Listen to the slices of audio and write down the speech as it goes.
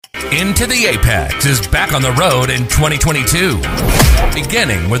Into the Apex is back on the road in 2022,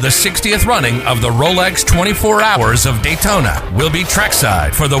 beginning with the 60th running of the Rolex 24 Hours of Daytona. We'll be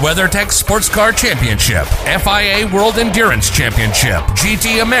trackside for the WeatherTech Sports Car Championship, FIA World Endurance Championship,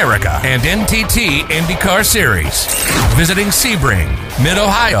 GT America, and NTT IndyCar Series. Visiting Sebring,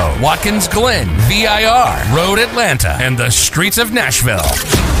 Mid-Ohio, Watkins Glen, VIR, Road Atlanta, and the streets of Nashville.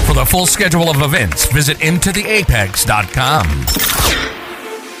 For the full schedule of events, visit intotheapex.com.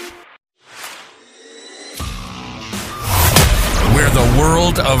 Where the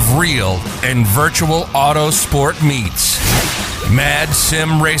world of real and virtual auto sport meets. Mad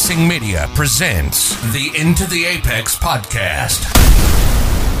Sim Racing Media presents the Into the Apex podcast.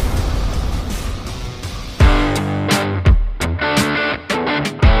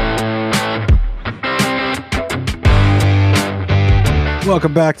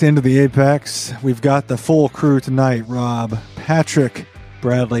 Welcome back to Into the Apex. We've got the full crew tonight. Rob, Patrick,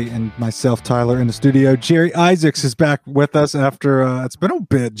 Bradley, and myself, Tyler, in the studio. Jerry Isaacs is back with us after it's been a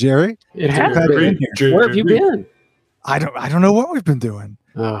bit. Jerry, it has been. Where have you been? I don't know what we've been doing.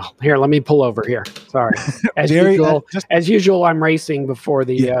 Oh, here, let me pull over here. Sorry, Jerry, as usual, I'm racing before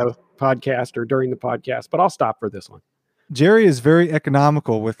the podcast or during the podcast, but I'll stop for this one. Jerry is very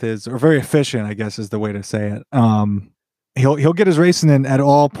economical with his, or very efficient, I guess is the way to say it. He'll get his racing in at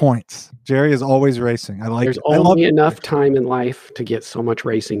all points. Jerry is always racing. There's only enough time in life to get so much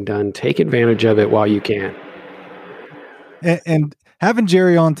racing done. Take advantage of it while you can. And having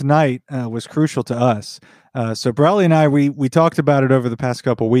Jerry on tonight was crucial to us. So Bradley and I, we talked about it over the past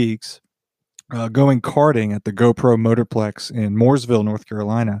couple weeks, going karting at the GoPro Motorplex in Mooresville, North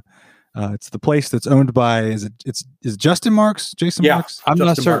Carolina. It's the place that's owned by, is it Justin Marks? Jason Marks? I'm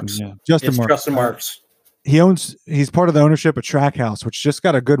not certain. Yeah. Justin Marks. He's part of the ownership of Trackhouse, which just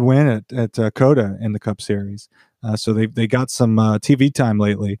got a good win at COTA in the Cup Series. So they got some TV time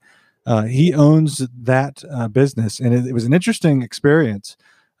lately. He owns that business, and it was an interesting experience.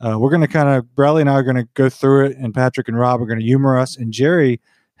 We're going to Bradley and I are going to go through it, and Patrick and Rob are going to humor us. And Jerry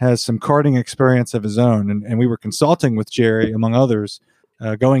has some karting experience of his own, and we were consulting with Jerry, among others,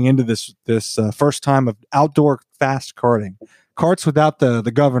 going into this first time of outdoor fast karting. Karts without the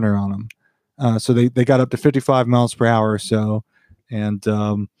governor on them. So they got up to 55 miles per hour or so. And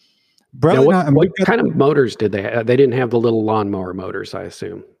Bradley, what kind of motors did they have? They didn't have the little lawnmower motors, I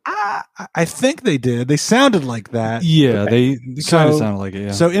assume. I think they did. They sounded like that. Yeah, they kind of sounded like it,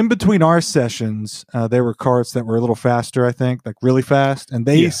 yeah. So in between our sessions, there were karts that were a little faster, I think, like really fast. And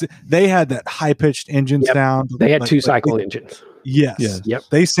they had that high-pitched engine sound. They had two-cycle engines. Yes. Yep.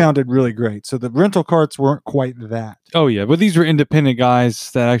 They sounded really great. So the rental karts weren't quite that. Oh yeah, but these were independent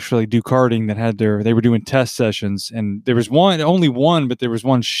guys that actually do karting that they were doing test sessions, and there was only one, but there was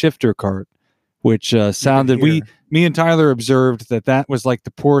one shifter kart, which sounded. Me and Tyler observed that was like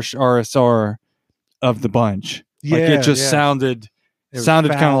the Porsche RSR of the bunch. Like it just sounded kind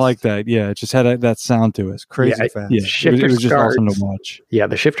of like that. Yeah, it just had that sound to it. It's crazy fast. Yeah, it was just awesome to watch. Yeah,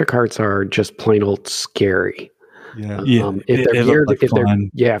 the shifter karts are just plain old scary. Yeah.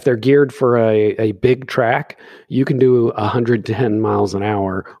 If they're geared for a big track, you can do 110 miles an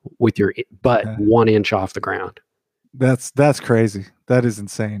hour with your butt 1 inch off the ground. That's crazy. That is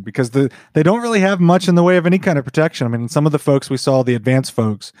insane because they don't really have much in the way of any kind of protection. I mean, some of the folks we saw, the advanced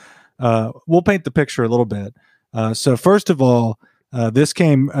folks, we'll paint the picture a little bit. So first of all, this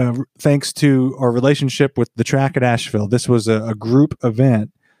came thanks to our relationship with the track at Asheville. This was a group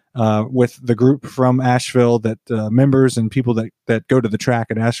event. With the group from Asheville that members and people that go to the track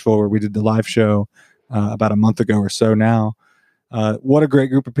at Asheville where we did the live show about a month ago or so now. What a great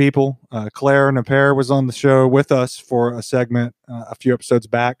group of people. Claire Naper was on the show with us for a segment a few episodes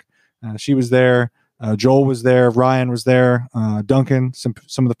back. She was there. Joel was there. Ryan was there. Duncan, some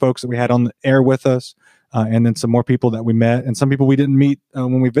of the folks that we had on the air with us. And then some more people that we met and some people we didn't meet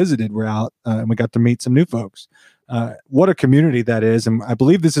when we visited were out and we got to meet some new folks. What a community that is. And I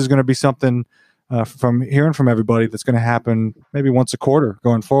believe this is going to be something from hearing from everybody that's going to happen maybe once a quarter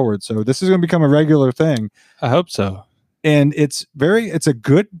going forward. So this is going to become a regular thing. I hope so. And it's a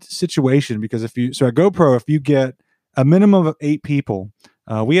good situation because at GoPro, if you get a minimum of 8 people,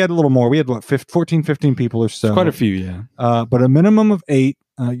 we had a little more, we had 14, 15 people or so. It's quite a few. Yeah. But a minimum of 8,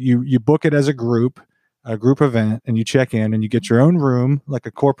 you book it as a group event and you check in and you get your own room, like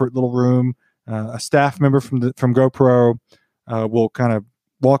a corporate little room. A staff member from GoPro will kind of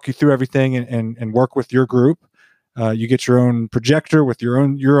walk you through everything and work with your group. You get your own projector with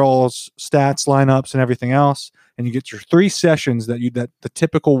your all's stats, lineups, and everything else, and you get your 3 sessions that the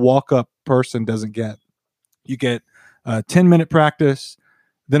typical walk-up person doesn't get. You get a 10-minute practice,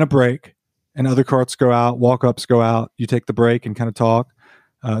 then a break, and other carts go out, walk-ups go out. You take the break and kind of talk.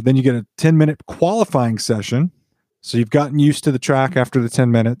 Then you get a 10-minute qualifying session. So you've gotten used to the track after the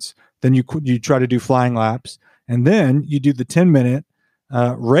 10 minutes. Then you try to do flying laps. And then you do the 10-minute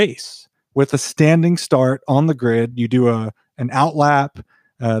race with a standing start on the grid. You do an out lap.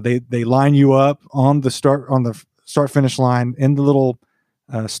 They line you up on the start finish line in the little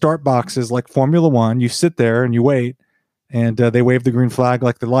start boxes like Formula One. You sit there and you wait, and they wave the green flag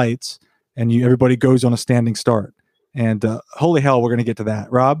like the lights, and everybody goes on a standing start. And holy hell, we're going to get to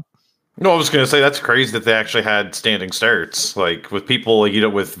that, Rob. No, I was going to say that's crazy that they actually had standing starts, like with people, you know,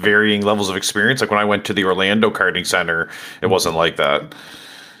 with varying levels of experience. Like when I went to the Orlando Karting Center, it wasn't like that.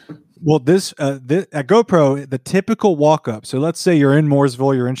 Well, this at GoPro, the typical walk up. So let's say you're in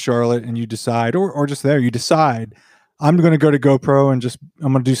Mooresville, you're in Charlotte, and you decide, or just there, you decide, I'm going to go to GoPro and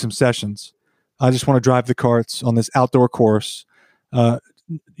I'm going to do some sessions. I just want to drive the karts on this outdoor course.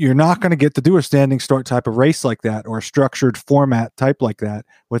 You're not going to get to do a standing start type of race like that, or a structured format type like that,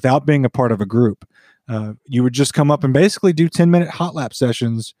 without being a part of a group. You would just come up and basically do 10-minute hot lap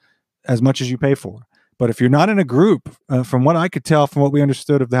sessions as much as you pay for. But if you're not in a group, from what I could tell, from what we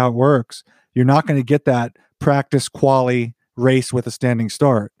understood of how it works, you're not going to get that practice quali race with a standing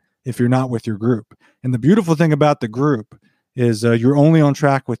start if you're not with your group. And the beautiful thing about the group is you're only on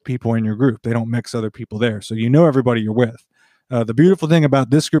track with people in your group. They don't mix other people there. So you know everybody you're with. The beautiful thing about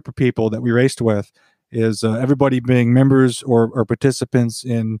this group of people that we raced with is everybody being members or participants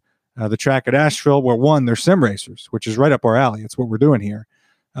in the track at Asheville, where one, they're sim racers, which is right up our alley. It's what we're doing here.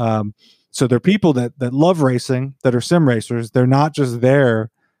 So they're people that love racing, that are sim racers. They're not just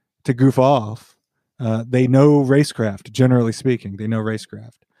there to goof off. They know racecraft, generally speaking. They know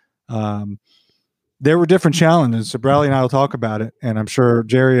racecraft. There were different challenges. So Bradley and I will talk about it. And I'm sure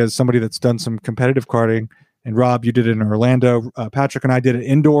Jerry, as somebody that's done some competitive karting, and Rob, you did it in Orlando. Patrick and I did it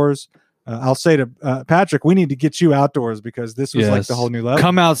indoors. I'll say to Patrick, we need to get you outdoors, because this was like the whole new level.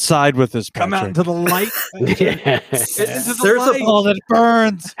 Come outside with us, Patrick. Come out into the light. Yes. Into the There's light. Oh, that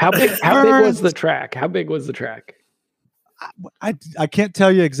burns. How big was the track? How big was the track? I can't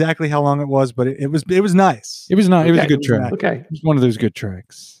tell you exactly how long it was, but it was nice. It was not. It was a good was track. nice. Okay. It was one of those good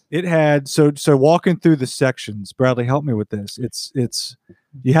tracks. It had so walking through the sections. Bradley, help me with this. It's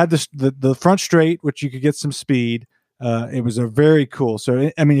you had the front straight, which you could get some speed. It was a very cool.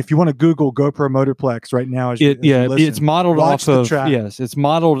 So I mean, if you want to Google GoPro Motorplex right now, it's modeled off of it's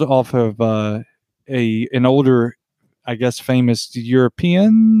modeled off of an older, I guess, famous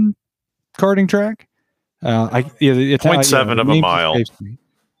European karting track. The 0.7 of a mile.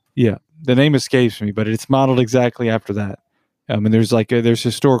 Yeah, the name escapes me, but it's modeled exactly after that. And there's there's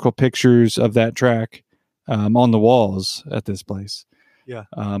historical pictures of that track on the walls at this place. Yeah.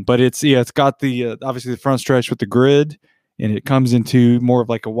 But it's got the obviously the front stretch with the grid, and it comes into more of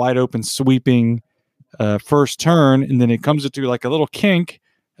like a wide open sweeping first turn, and then it comes into like a little kink,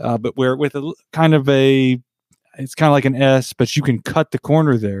 but where with a kind of it's kind of like an S, but you can cut the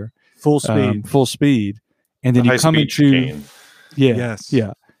corner there full speed, and then you come into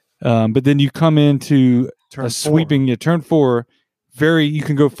but then you come into turn sweeping turn 4. You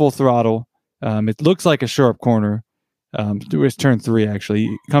can go full throttle. It looks like a sharp corner. It's turn 3 actually.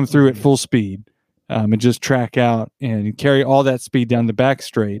 You come through at full speed and just track out and carry all that speed down the back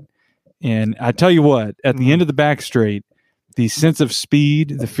straight. And I tell you what, at the end of the back straight, the sense of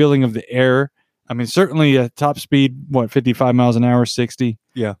speed, the feeling of the air. I mean, certainly a top speed, 55 miles an hour, 60.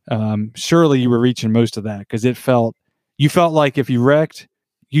 Yeah. Surely you were reaching most of that, because you felt like if you wrecked,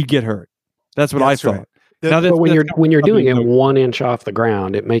 you'd get hurt. That's what I thought. Right. But when you're doing it 1 inch off the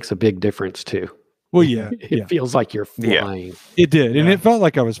ground, it makes a big difference too. Well, yeah, it feels like you're flying. Yeah. It did, and it felt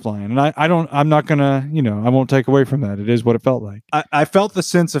like I was flying. And I'm not gonna, I won't take away from that. It is what it felt like. I felt the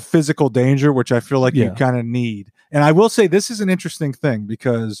sense of physical danger, which I feel like you kind of need. And I will say this is an interesting thing,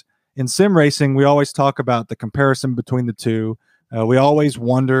 because in sim racing, we always talk about the comparison between the two. We always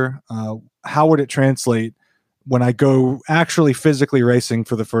wonder how would it translate when I go actually physically racing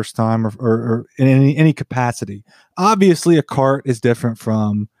for the first time, or in any capacity. Obviously, a kart is different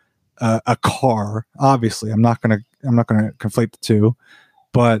from a car. Obviously, I'm not gonna conflate the two,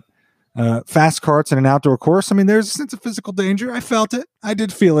 but fast karts in an outdoor course, I mean, there's a sense of physical danger. I felt it. I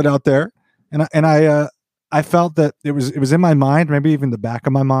did feel it out there, and I felt that it was in my mind, maybe even the back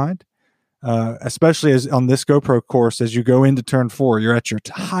of my mind, especially as on this GoPro course, as you go into turn 4, you're at your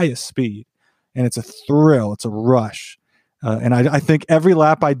highest speed, and it's a thrill, it's a rush, and I think every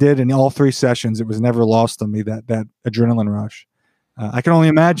lap I did in all 3 sessions, it was never lost on me, that adrenaline rush. I can only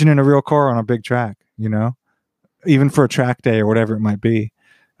imagine in a real car on a big track, even for a track day or whatever it might be.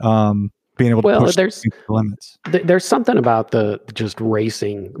 being able to push there's the limits. There's something about the just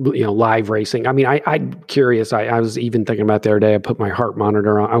racing, live racing. I mean, I'm curious. I was even thinking about the other day. I put my heart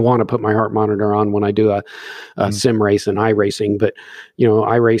monitor on. I want to put my heart monitor on when I do a sim race and iRacing. But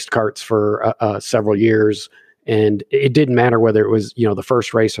I raced karts for several years, and it didn't matter whether it was the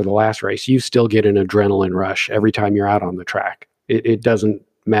first race or the last race. You still get an adrenaline rush every time you're out on the track. It doesn't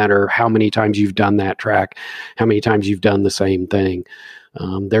matter how many times you've done that track, how many times you've done the same thing.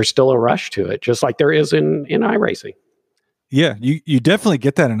 There's still a rush to it, just like there is in iRacing. Yeah, you definitely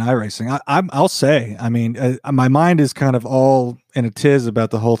get that in iRacing. I'll say, I mean, my mind is kind of all in a tiz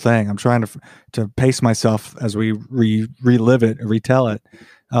about the whole thing. I'm trying to pace myself as we relive it, retell it.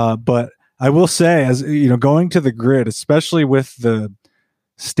 But I will say, as going to the grid, especially with the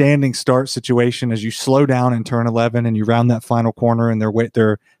standing start situation, as you slow down in turn 11 and you round that final corner, and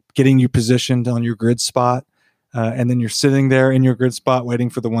they're getting you positioned on your grid spot. And then you're sitting there in your grid spot waiting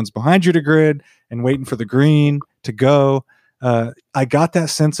for the ones behind you to grid and waiting for the green to go. I got that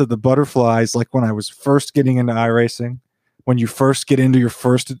sense of the butterflies like when I was first getting into iRacing, when you first get into your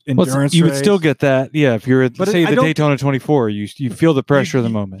first endurance you race. Would still get that. Yeah, if you're at, say, the Daytona 24, you feel the pressure of the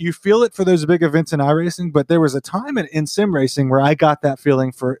moment. You feel it for those big events in iRacing, but there was a time in sim racing where I got that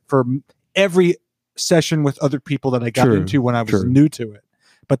feeling for every session with other people that I got into when I was new to it.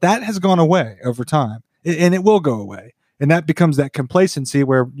 But that has gone away over time. And it will go away, and that becomes that complacency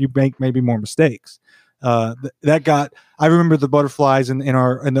where you make maybe more mistakes. I remember the butterflies in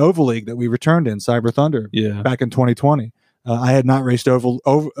the Oval League that we returned in Cyber Thunder back in 2020. I had not raced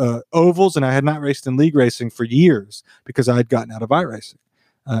ovals, and I had not raced in league racing for years because I had gotten out of iRacing.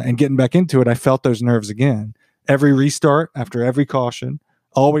 And getting back into it, I felt those nerves again. Every restart after every caution,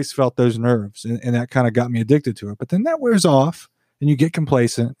 always felt those nerves, and that kind of got me addicted to it. But then that wears off. And you get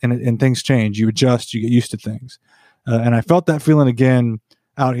complacent, and things change. You adjust. You get used to things. And I felt that feeling again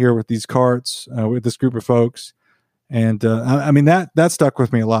out here with these karts, with this group of folks. And I mean that stuck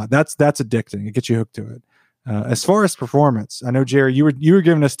with me a lot. That's addicting. It gets you hooked to it. As far as performance, I know, Jerry, you were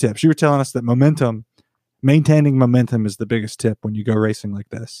giving us tips. You were telling us that maintaining momentum is the biggest tip when you go racing like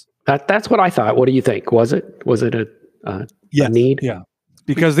this. That's what I thought. What do you think? Was it a need? Yeah,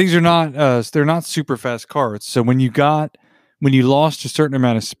 because these are not they're not super fast karts. So when you lost a certain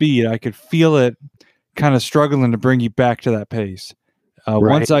amount of speed, I could feel it kind of struggling to bring you back to that pace.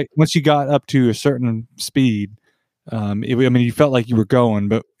 Once you got up to a certain speed, you felt like you were going,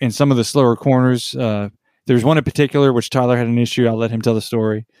 but in some of the slower corners, there's one in particular, which Tyler had an issue. I'll let him tell the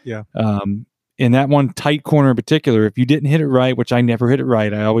story. Yeah. In that one tight corner in particular, if you didn't hit it right, which I never hit it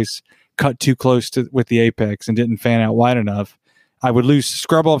right, I always cut too close with the apex and didn't fan out wide enough. I would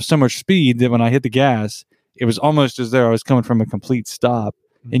scrub off so much speed that when I hit the gas, it was almost as though I was coming from a complete stop,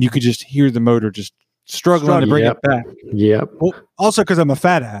 and you could just hear the motor just struggling to bring it back. Yep. Well, also because I'm a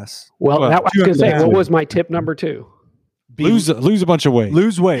fat ass. Well, I was going to say, what was my tip number 2? Lose a bunch of weight.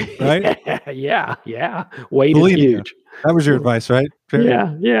 Lose weight, right? Yeah. Weight is huge. That was your advice, right?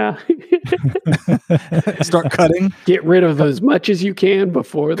 Yeah. Start cutting. Get rid of as much as you can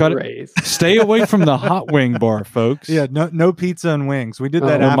before the race. Stay away from the hot wing bar, folks. Yeah, no pizza and wings. We did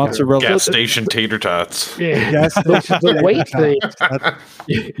that after. Mozzarella. Gas station tater tots. Yeah. The weight thing.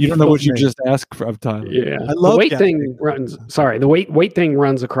 You don't know what you just asked of Tyler. Yeah. The weight thing runs. Sorry, the weight thing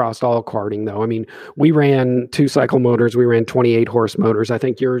runs across all karting, though. I mean, we ran 2-cycle motors. We ran 28 horse motors. I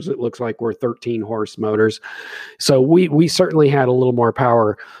think yours, it looks like we're 13 horse motors. So we certainly had a little more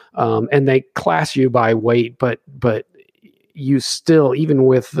power. And they class you by weight, but you still, even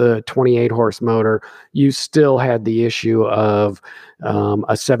with the 28 horse motor, you still had the issue of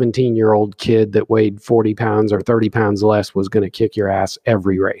a 17-year-old kid that weighed 40 pounds or 30 pounds less was going to kick your ass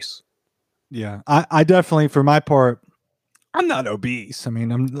every race. Yeah, I definitely, for my part, I'm not obese. I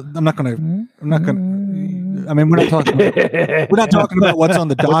mean, I'm not gonna. I mean, we're not talking about what's on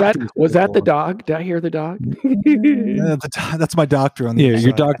the doctor. Was that the dog? Did I hear the dog? That's my doctor on the your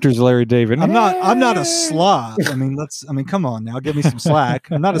side. doctor's Larry David. I'm not a slob. I mean, come on now, give me some slack.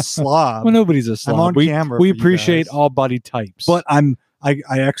 I'm not a slob. Well, nobody's a slob. I'm on camera. We appreciate all body types, but I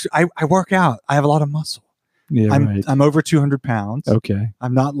actually work out. I have a lot of muscle. Yeah, I'm over 200 pounds. Okay,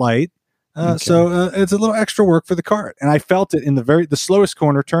 I'm not light. So it's a little extra work for the kart, and I felt it in the slowest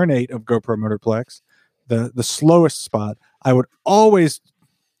corner, turn 8 of GoPro Motorplex, the slowest spot. I would always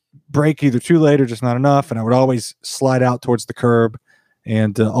brake either too late or just not enough, and I would always slide out towards the curb,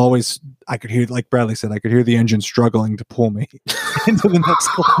 and always I could hear, like Bradley said, I could hear the engine struggling to pull me into the next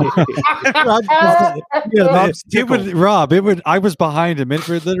corner. I was behind him. It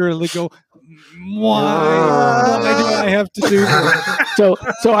would literally go. Why do I have to do that? So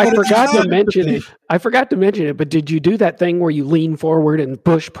I forgot to mention it. I forgot to mention it, but did you do that thing where you lean forward and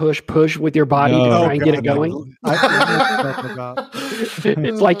push with your body to try and get it going?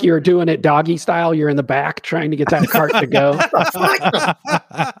 It's like you're doing it doggy style. You're in the back trying to get that cart to go.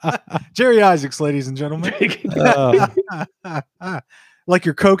 Jerry Isaacs, ladies and gentlemen. Like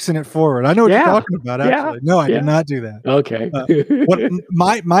you're coaxing it forward. I know what you're talking about, actually. No, I did not do that. Okay.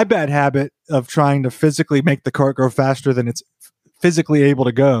 My bad habit of trying to physically make the cart go faster than it's physically able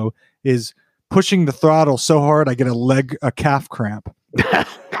to go is pushing the throttle so hard I get a calf cramp.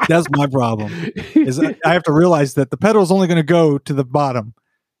 That's my problem. Is I have to realize that the pedal is only going to go to the bottom,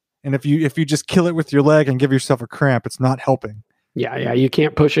 and if you just kill it with your leg and give yourself a cramp, it's not helping. Yeah, you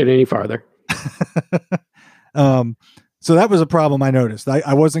can't push it any farther. So that was a problem I noticed.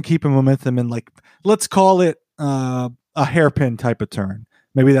 I wasn't keeping momentum in, like, let's call it a hairpin type of turn.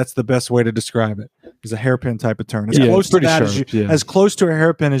 Maybe that's the best way to describe it. Is a hairpin type of turn. As close to that as close to a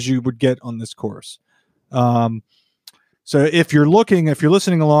hairpin as you would get on this course. So if you're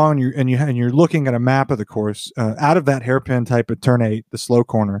listening along and you're looking at a map of the course, out of that hairpin type of turn 8, the slow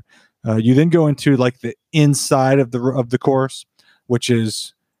corner, you then go into like the inside of the course, which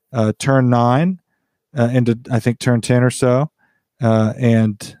is turn 9. Into I think turn 10 or so,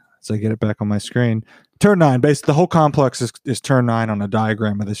 and as I get it back on my screen, turn 9. Basically, the whole complex is turn 9 on a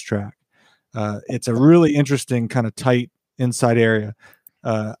diagram of this track. It's a really interesting kind of tight inside area.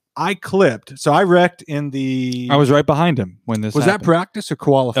 I clipped, so I wrecked in the. I was right behind him when this was happened. That practice or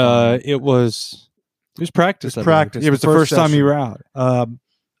qualifying? It was practice. Practice. It was the first time you were out.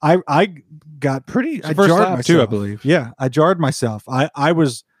 I got pretty. I first jarred lap myself too, I believe. Yeah, I jarred myself. I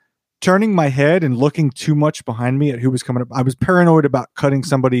was turning my head and looking too much behind me at who was coming up. I was paranoid about cutting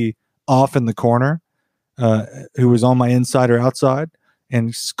somebody off in the corner who was on my inside or outside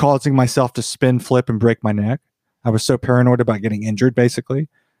and causing myself to spin, flip, and break my neck. I was so paranoid about getting injured, basically.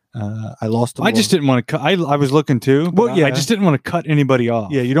 I lost a I just didn't want to cut. I was looking too. Well, yeah. I just didn't want to cut anybody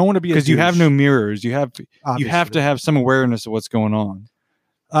off. Yeah, you don't want to be because you have no mirrors. You have Obviously. to have some awareness of what's going on.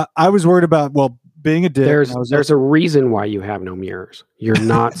 I was worried about, being a dick. There's a reason why you have no mirrors. You're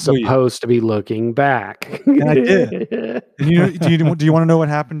not supposed to be looking back. And I did. And do you want to know what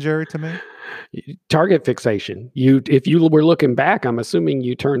happened, Jerry, to me? Target fixation. If you were looking back, I'm assuming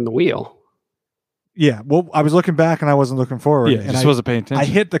you turned the wheel. Yeah. Well, I was looking back and I wasn't looking forward. Yeah, I wasn't paying attention. I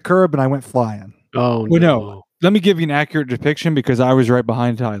hit the curb and I went flying. Oh, no. Let me give you an accurate depiction because I was right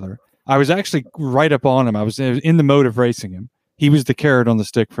behind Tyler. I was actually right up on him. I was in the mode of racing him. He was the carrot on the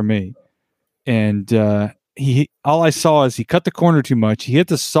stick for me. And all I saw is he cut the corner too much. He hit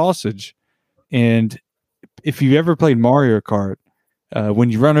the sausage. And if you ever played Mario Kart,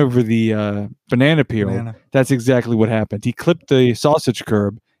 when you run over the banana peel, that's exactly what happened. He clipped the sausage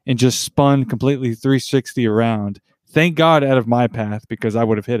curb and just spun completely 360 around. Thank God out of my path because I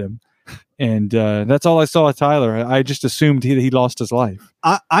would have hit him. And that's all I saw of Tyler. I just assumed he lost his life.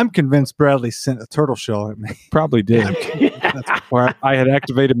 I'm convinced Bradley sent a turtle shell at me. Probably did. Where I had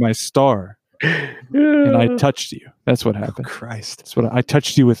activated my star. And I touched you. That's what happened. Oh, Christ. That's what I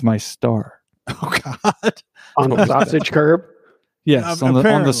touched you with my star. Oh, God. On the sausage curb? Yes, on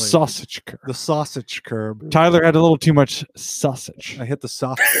the sausage curb. The sausage curb. Tyler had a little too much sausage. I hit the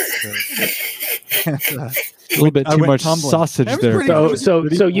sausage curb. A little bit too much sausage there.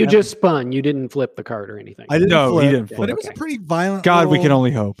 So you just spun. You didn't flip the cart or anything. I didn't. No, flip, he didn't flip. But it was pretty violent. God, we can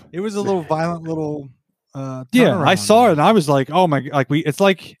only hope. It was a little violent little. Yeah, I saw it and I was like, "Oh my!" It's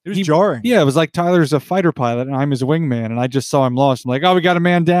like it was jarring. Yeah, it was like Tyler's a fighter pilot and I'm his wingman, and I just saw him lost. I'm like, "Oh, we got a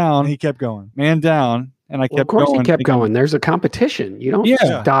man down." And he kept going. Man down, and I kept going. Of course, going. he kept going. There's a competition. You don't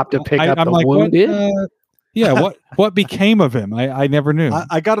stop to pick up the wounded. What became of him? I never knew.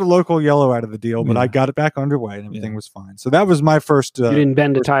 I got a local yellow out of the deal, but I got it back underway and everything was fine. So that was my first. You didn't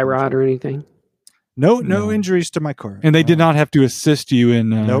bend a tie rod or anything. No injuries to my car. And they did not have to assist you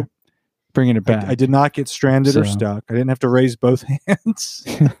in. Nope. Bringing it back. I did not get stranded or stuck. I didn't have to raise both hands.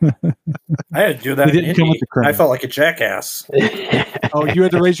 I had to do that in Indy. I felt like a jackass. Oh, you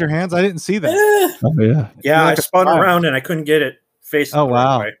had to raise your hands? I didn't see that. Oh, yeah. Yeah, I spun around and I couldn't get it facing the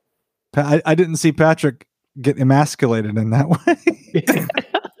right way. I didn't see Patrick get emasculated in that way.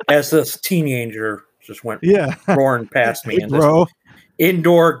 As this teenager just went roaring past me in this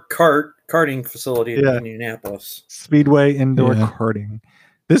indoor karting facility in Indianapolis. Speedway indoor karting.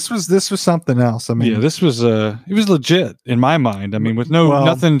 This was something else. I mean, this was it was legit in my mind. I mean, with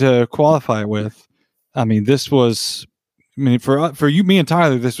nothing to qualify with. I mean, this was. I mean, for you, me and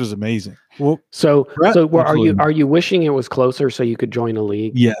Tyler, this was amazing. Well, so are you wishing it was closer so you could join a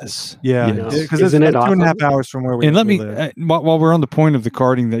league? Yes. Yeah. Because it's 2.5 hours from where we live. And let me, while we're on the point of the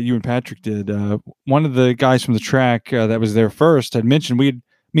karting that you and Patrick did, one of the guys from the track that was there first had mentioned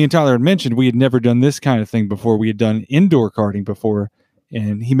me and Tyler had mentioned we had never done this kind of thing before. We had done indoor karting before,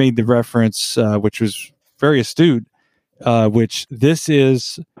 and he made the reference, which was very astute, which this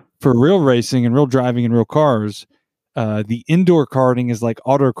is for real racing and real driving and real cars. The indoor karting is like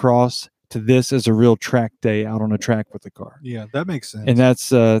autocross to this as a real track day out on a track with the car. Yeah, that makes sense. And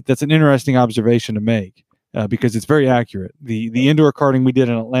that's an interesting observation to make because it's very accurate. The indoor karting we did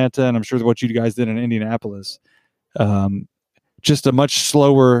in Atlanta, and I'm sure what you guys did in Indianapolis, just a much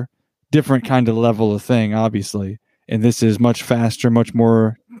slower, different kind of level of thing, obviously. And this is much faster, much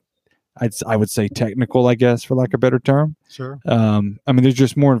more, I would say technical, I guess, for lack of a better term. Sure. I mean, there's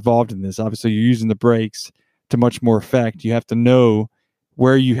just more involved in this. Obviously, you're using the brakes to much more effect. You have to know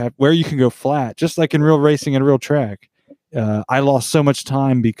where you can go flat, just like in real racing and real track. I lost so much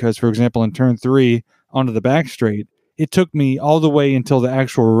time because, for example, in turn 3 onto the back straight, it took me all the way until the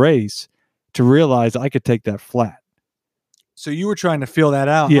actual race to realize I could take that flat. So you were trying to feel that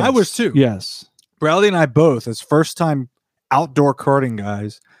out. Yes. I was too. Yes. Bradley and I both, as first-time outdoor karting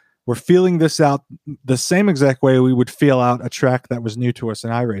guys, were feeling this out the same exact way we would feel out a track that was new to us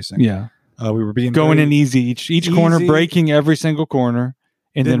in iRacing. Yeah. We were going in easy each corner, braking every single corner,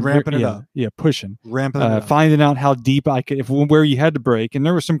 and then ramping it up. Yeah, pushing, ramping it up. finding out how deep I could, where you had to brake, and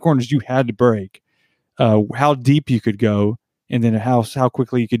there were some corners you had to brake. How deep you could go, and then how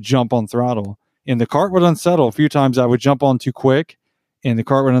quickly you could jump on throttle. And the cart would unsettle a few times. I would jump on too quick, and the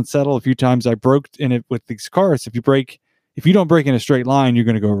cart would unsettle a few times. I broke in it with these carts. If you don't brake in a straight line, you're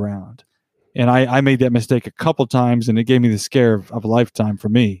going to go around. And I made that mistake a couple times, and it gave me the scare of a lifetime for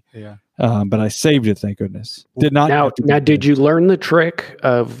me. Yeah. But I saved it, thank goodness. Did not. Now, did you learn the trick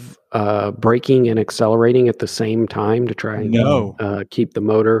of braking and accelerating at the same time to try and keep the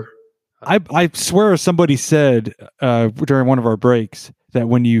motor? I swear somebody said during one of our breaks that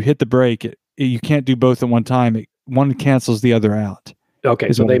when you hit the brake, you can't do both at one time. One cancels the other out.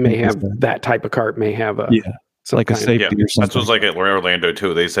 Okay, so they may have that type of cart may have a like a safety or something. That's what's like at Orlando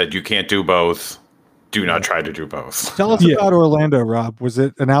too. They said you can't do both. Do not try to do both. Tell us about Orlando, Rob. Was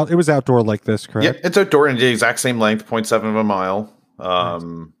it it was outdoor like this, correct? Yeah, it's outdoor in the exact same length, 0.7 of a mile.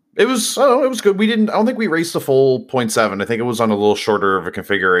 It was good. I don't think we raced the full 0.7. I think it was on a little shorter of a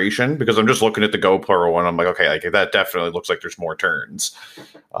configuration because I'm just looking at the GoPro and I'm like, okay, like that definitely looks like there's more turns.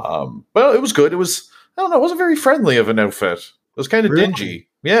 But it was good. It was, I don't know, it wasn't very friendly of an outfit. It was kind of dingy.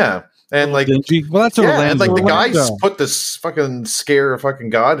 Yeah. And like, dingy? Well, that's Orlando. And like the guys put this fucking scare of fucking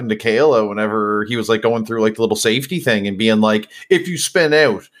God into Kayla whenever he was like going through like the little safety thing and being like, if you spin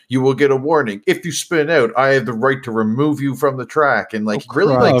out, you will get a warning. If you spin out, I have the right to remove you from the track. And like,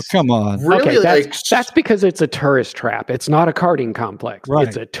 really, like, come on, really, okay, that's because it's a tourist trap. It's not a karting complex. Right.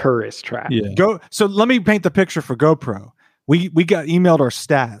 It's a tourist trap. Yeah. So let me paint the picture for GoPro. We got emailed our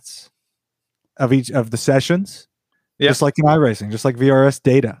stats of each of the sessions, just like in iRacing, just like VRS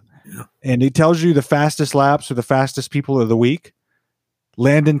data. Yeah. And it tells you the fastest laps or the fastest people of the week.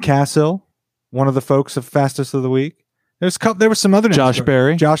 Landon Cassill, one of the folks of fastest of the week. There was some other names. Josh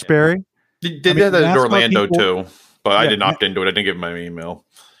Berry. They did that in Orlando too, but I didn't opt into it. I didn't give him my email.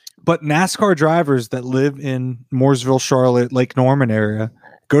 But NASCAR drivers that live in Mooresville, Charlotte, Lake Norman area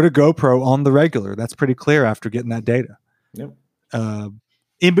go to GoPro on the regular. That's pretty clear after getting that data. Yep.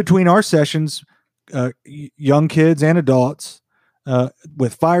 In between our sessions, young kids and adults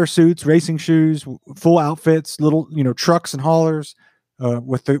with fire suits, racing shoes, full outfits, little trucks and haulers,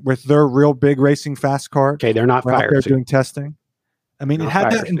 with their real big racing fast cart. Okay, they're not fire suits. Doing testing. I mean, it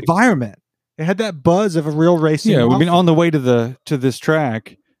had that environment. It had that buzz of a real racing. Yeah, I mean, on the way to this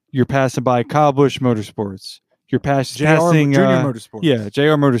track, you're passing by Kyle Busch Motorsports. You're passing Junior Motorsports. Yeah,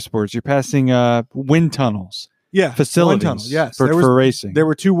 JR Motorsports. You're passing wind tunnels. Yeah, facilities. Wind tunnels, yes, for racing. There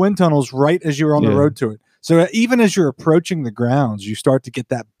were 2 wind tunnels right as you were on the road to it. So even as you're approaching the grounds, you start to get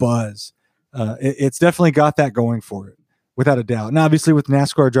that buzz. It's definitely got that going for it, without a doubt. And obviously with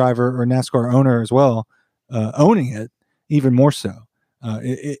NASCAR driver or NASCAR owner as well, owning it, even more so.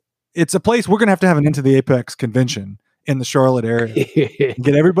 It's a place we're going to have an Into the Apex convention in the Charlotte area.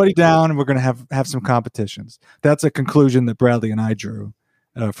 Get everybody down, and we're going to have some competitions. That's a conclusion that Bradley and I drew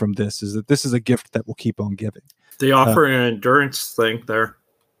from this, is that this is a gift that will keep on giving. They offer an endurance thing there.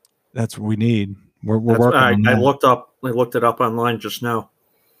 That's what we need. We're working on that. I looked it up online just now.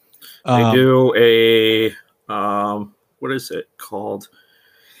 They do a what is it called?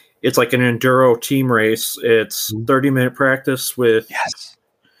 It's like an enduro team race. It's 30-minute practice with yes,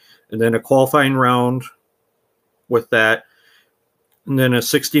 and then a qualifying round with that. and then a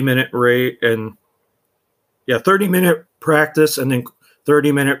 60-minute rate, and 30-minute practice, and then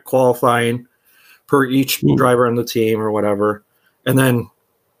 30-minute qualifying per each driver on the team or whatever. And then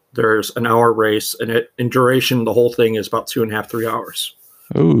there's an hour race, and in duration, the whole thing is about 2.5, 3 hours.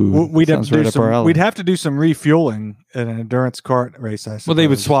 Ooh, we'd have to do some refueling in an endurance kart race. I suppose. Well, they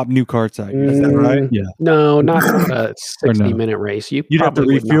would swap new karts out. Is that right? Yeah. No, not a 60-minute race. You'd have to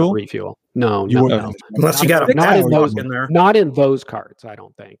refuel. No, no. Unless you got a not in those in there. Not in those karts, I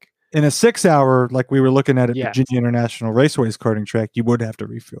don't think. In a 6 hour, like we were looking at Virginia International Raceway's karting track, you would have to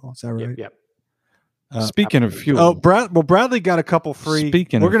refuel. Is that right? Yep. Speaking of fuel, Bradley got a couple free.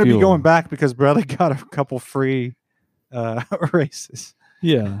 We're going to be going back because Bradley got a couple free races.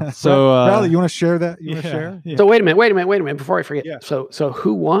 Yeah. So, Bradley, you want to share that? You want to share? Yeah. So wait a minute before I forget. Yeah. So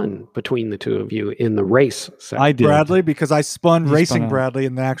who won between the two of you in the race? I did. Bradley, because I spun racing Bradley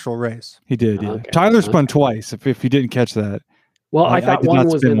in the actual race. He did. Yeah. Okay. Tyler spun twice. If you didn't catch that. Well, I thought one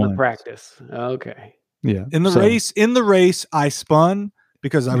was in the practice. Okay. Yeah. In the race, I spun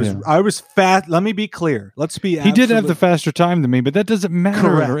because I was fast. Let me be clear. Let's be. He did have the faster time than me, but that doesn't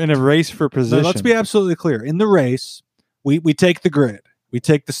matter in a race for position. No, let's be absolutely clear. In the race, we take the grid. We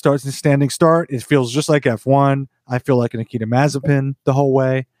take the standing start. It feels just like F1. I feel like Nikita Mazepin the whole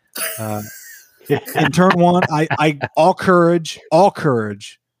way. In turn one, I all courage.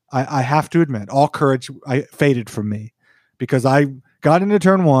 I have to admit, all courage faded from me because I got into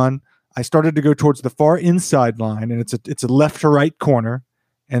turn one. I started to go towards the far inside line, and it's a left to right corner,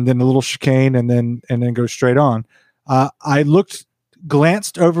 and then a little chicane, and then go straight on. I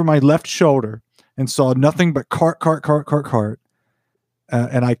glanced over my left shoulder and saw nothing but cart.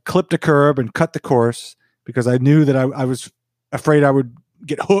 And I clipped a curb and cut the course because I knew that I was afraid I would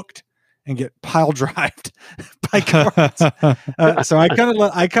get hooked and get pile drived by cars. So I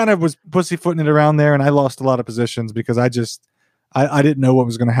kind of was pussyfooting it around there, and I lost a lot of positions because I didn't know what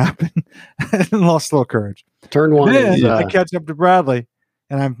was going to happen and lost a little courage. Turn one. Then I catch up to Bradley,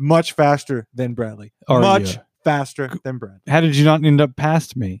 and I'm much faster than Bradley. Faster than Bradley. How did you not end up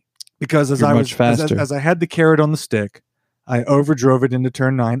past me? Because as I had the carrot on the stick, I overdrove it into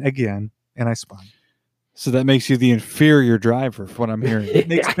turn 9 again, and I spun. So that makes you the inferior driver, from what I'm hearing. It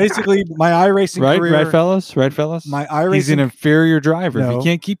makes basically my iRacing career. Right, fellas? My iRacing. He's an inferior driver. No. If he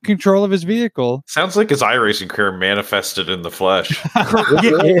can't keep control of his vehicle. Sounds like his iRacing career manifested in the flesh.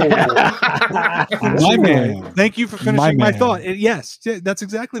 My man. Thank you for finishing my thought. Yes, that's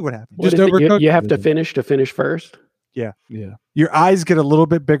exactly what happened. Just overcooked. You have to finish first? Yeah. Your eyes get a little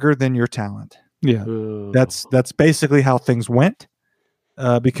bit bigger than your talent. Yeah. That's basically how things went.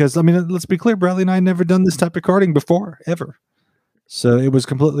 Because I mean, let's be clear, Bradley and I had never done this type of karting before, ever. So it was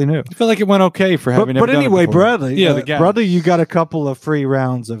completely new. I feel like it went okay for having never done it before. Bradley, Bradley, you got a couple of free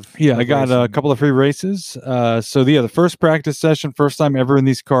rounds of I got racing. A couple of free races. So the first practice session, first time ever in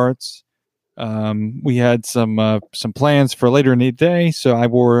these karts. We had some plans for later in the day, so I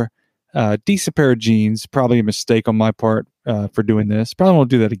wore a decent pair of jeans. Probably a mistake on my part for doing this. Probably won't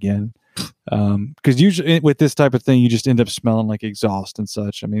do that again. Because usually with this type of thing, you just end up smelling like exhaust and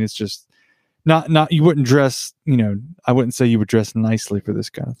such. I mean, it's just not you wouldn't dress, I wouldn't say you would dress nicely for this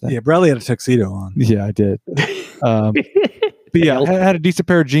kind of thing. Yeah, Bradley had a tuxedo on. Yeah, I did. But yeah, I had a decent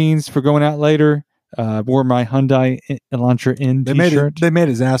pair of jeans for going out later. Wore my Hyundai Elantra N t-shirt. They made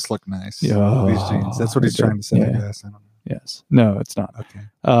his ass look nice. These jeans. That's what he's trying to say. Yeah. I guess. I don't know. Yes. No, it's not. Okay.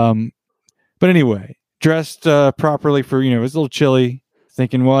 But anyway, dressed properly for, it was a little chilly.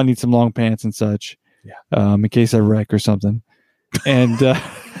 Thinking, well, I need some long pants and such, in case I wreck or something. And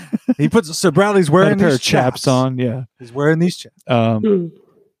so Bradley's wearing a pair of chaps on. Yeah, he's wearing these chaps. So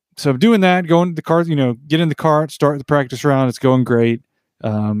I'm doing that, going to the car, get in the car, start the practice round. It's going great.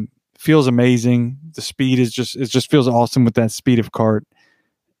 Feels amazing. The speed it just feels awesome with that speed of kart,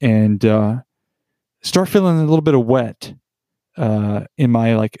 and start feeling a little bit of wet in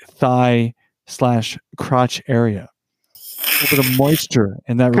my thigh/crotch area. A little bit of moisture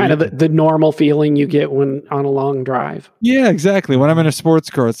in that kind of the normal feeling you get when on a long drive. Yeah, exactly. When I'm in a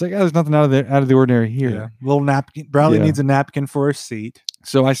sports car, it's like there's nothing out of the ordinary here. Yeah. Little napkin. Bradley needs a napkin for his seat.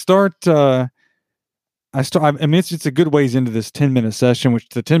 So I start. I mean, it's a good ways into this 10-minute session, which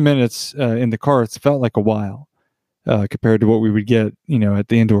the 10 minutes in the car it's felt like a while compared to what we would get, at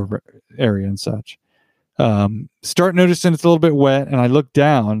the indoor area and such. Start noticing it's a little bit wet, and I look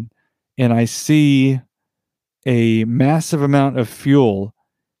down and I see a massive amount of fuel,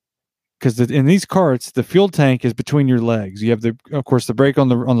 because in these karts the fuel tank is between your legs. You have of course the brake on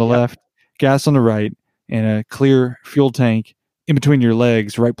the left, gas on the right, and a clear fuel tank in between your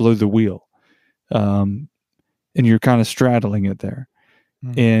legs right below the wheel, and you're kind of straddling it there.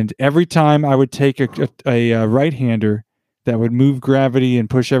 And every time I would take a right-hander, that would move gravity and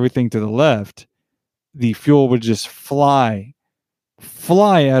push everything to the left, the fuel would just fly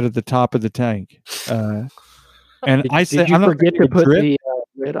out of the top of the tank. And did you forget to put the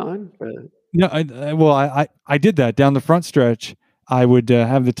lid on? No, I did that down the front stretch. I would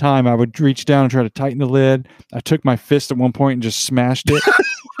have the time. I would reach down and try to tighten the lid. I took my fist at one point and just smashed it,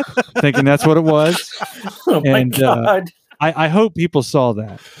 thinking that's what it was. Oh my God. I hope people saw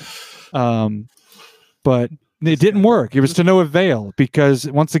that. But it didn't work. It was to no avail because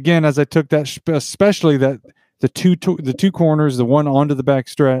once again, as I took that, especially that the two corners, the one onto the back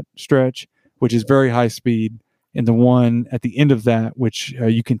stretch, which is very high speed, and the one at the end of that, which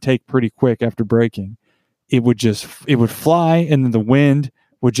you can take pretty quick after braking, it would fly, and then the wind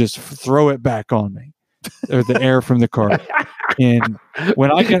would just throw it back on me, or the air from the car. And when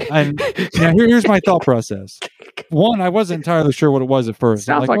now here's my thought process. One, I wasn't entirely sure what it was at first.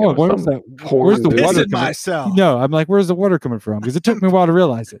 Sounds I'm like, where's the water coming from? No, I'm like, where's the water coming from? Because it took me a while to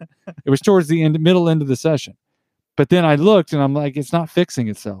realize it. It was towards the middle end of the session. But then I looked and I'm like, it's not fixing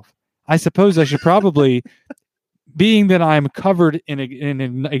itself. I suppose I should probably, being that I'm covered in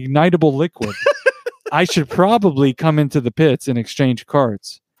an ignitable liquid, I should probably come into the pits and exchange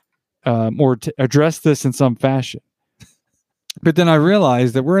carts, or to address this in some fashion. But then I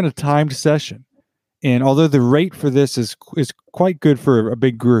realized that we're in a timed session, and although the rate for this is quite good for a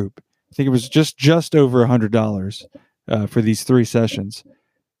big group, I think it was just over $100 for these 3 sessions.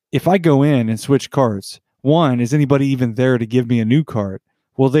 If I go in and switch carts, one, is anybody even there to give me a new cart?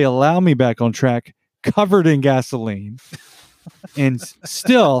 Will they allow me back on track covered in gasoline? And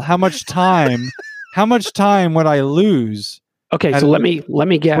still, how much time would I lose? Okay, so let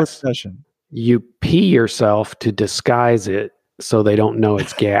me guess. Session. You pee yourself to disguise it so they don't know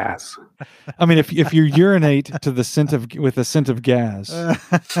it's gas. I mean, if you urinate to with a scent of gas,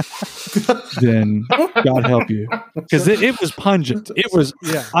 then God help you, because it was pungent. It was.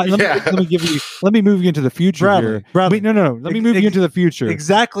 Yeah. Let me move you into the future here. Bradley, no. Let me move you into the future.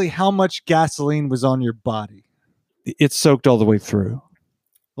 Exactly how much gasoline was on your body? It soaked all the way through.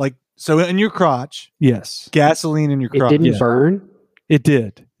 Like, so in your crotch? Yes. Gasoline in your crotch. It didn't burn? It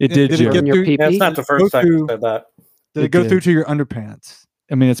did. It did. Did it get through your That's not the first time you said that. Did it go through to your underpants?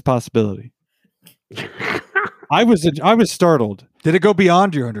 I mean, it's a possibility. I was startled. Did it go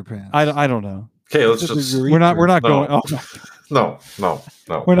beyond your underpants? I don't know. Okay, let's just. We're not going. Oh, no.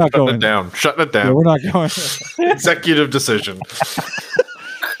 We're not going. Shutting it down. Yeah, we're not going. Executive decision.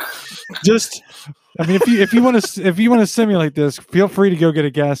 Just, I mean, if you want to simulate this, feel free to go get a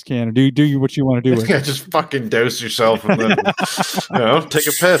gas can or do what you want to do with it. Yeah, just fucking dose yourself and then take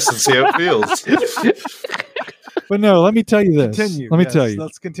a piss and see how it feels. But no, let me tell you this. Continue. Let me tell you.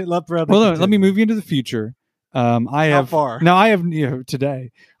 Let's continue. Let me move you into the future. How far? No, I have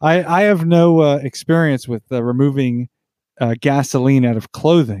today. I have no experience with removing gasoline out of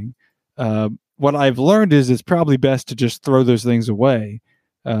clothing. What I've learned is it's probably best to just throw those things away.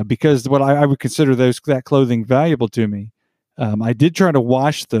 Because what I would consider that clothing valuable to me. I did try to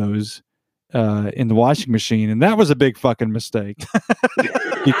wash those in the washing machine, and that was a big fucking mistake.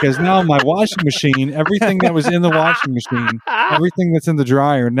 Because now my washing machine, everything that was in the washing machine, everything that's in the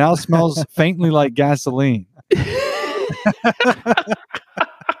dryer now smells faintly like gasoline.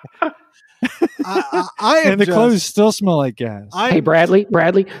 And the clothes still smell like gas. Hey, Bradley,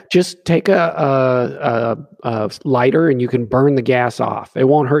 just take a lighter and you can burn the gas off. It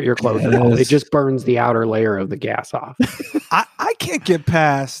won't hurt your clothes at all. It just burns the outer layer of the gas off. I can't get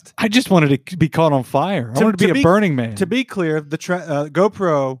past. I just wanted to be caught on fire. I wanted to be a Burning Man. To be clear, the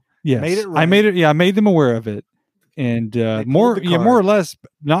GoPro made it right. I made them aware of it. And more or less,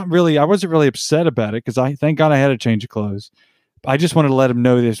 not really. I wasn't really upset about it because thank God I had a change of clothes. I just wanted to let them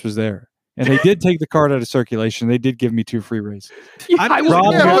know this was there. And they did take the card out of circulation. They did give me 2 free races.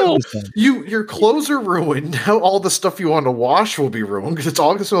 Your clothes are ruined. Now all the stuff you want to wash will be ruined because it's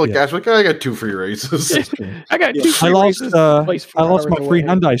all going to smell like gas. Like, I got 2 free races. I got 2 free races. I lost my free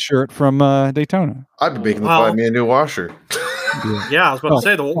Hyundai shirt from Daytona. I've been making them buy me a new washer. Yeah, I was about to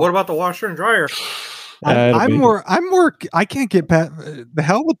say, what about the washer and dryer? I'm more. I can't get past the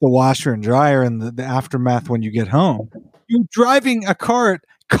hell with the washer and dryer and the aftermath when you get home. You're driving a cart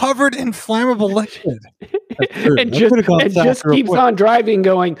covered in flammable liquid. and just keeps on driving,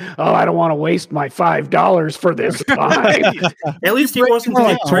 going, "Oh, I don't want to waste my $5 for this time." At least he wasn't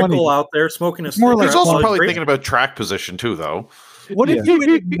like Trickle out there smoking a cigarette. He's also probably thinking about track position too, though. What if you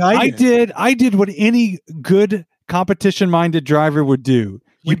ignited? I did what any good competition-minded driver would do.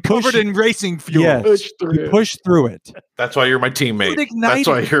 You covered in racing fuel. Yes, you push through it. That's why you're my teammate. That's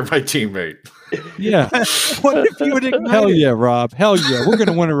why you're my teammate. Yeah. What if you would ignite? Hell yeah, Rob. Hell yeah. We're going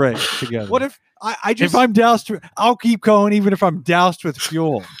to win a race together. What if I just if I'm doused, I'll keep going even if I'm doused with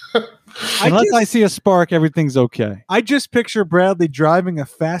fuel. Unless I see a spark, everything's okay. I just picture Bradley driving a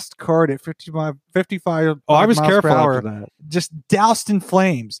fast cart at 55 Oh, I was miles careful per hour, after that. just doused in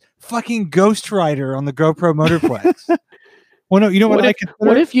flames. Fucking Ghost Rider on the GoPro Motorplex. Well, no, you know what?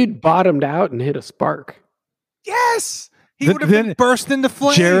 What if you'd bottomed out and hit a spark? Yes, he Th- would have been then- burst into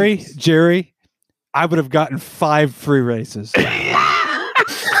flames. Jerry, I would have gotten 5 free races.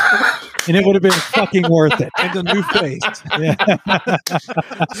 And it would have been fucking worth it. and a new face. Yeah.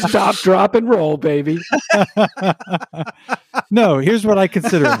 Stop, drop, and roll, baby. No, here's what I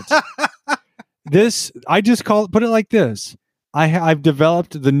consider it. I just put it like this. I've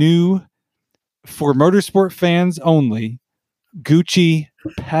developed the new, for motorsport fans only, Gucci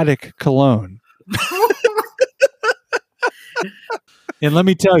Paddock cologne. And let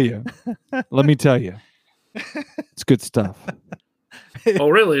me tell you, it's good stuff. Oh,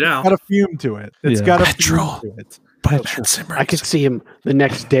 really? Now? Got a fume to it. It's Yeah. got a Petrol. fume to it. I could see him the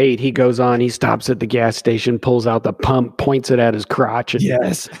next date. He goes on, he stops at the gas station, pulls out the pump, points it at his crotch, and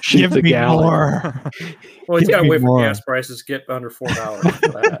Yes, shoots give the me gallon. more. Well, he's Give got to me wait for more. gas prices to get under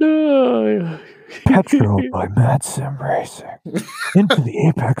 $4. Petrol by Mad Sim Racing. Into the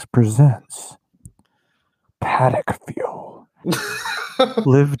Apex presents Paddock Fuel.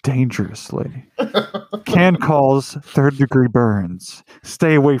 Live dangerously. Can cause 3rd-degree burns.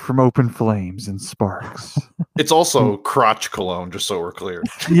 Stay away from open flames and sparks. It's also crotch cologne, just so we're clear.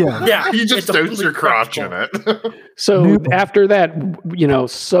 Yeah. Yeah, You just it's douse only your crotch in crotch it. So after that,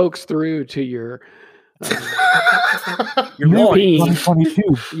 soaks through to your Your loin. peen.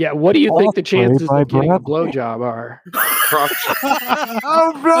 2022. Yeah, what do you think the chances by of getting a Bradley. blowjob are? Crotch.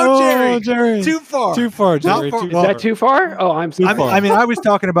 Oh, bro, Jerry. Too far. Too far, Jerry. Not far. Too Is that too far? Oh, I'm sorry. I mean, I was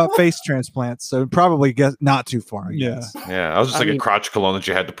talking about face transplants, so probably not too far. I Yeah. guess. Yeah, I was just I thinking mean- crotch cologne that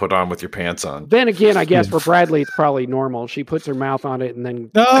you had to put on with your pants on. Then again, I guess for Bradley, it's probably normal. She puts her mouth on it and then.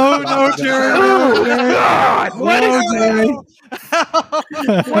 No, Jerry. Oh, God! What No, is Jerry.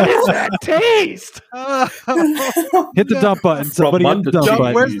 what is that taste? Hit the dump button. Somebody hit the dump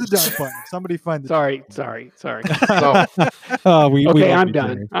button. Where's the dump button? Somebody find the. Sorry. So We Okay, love I'm you, done.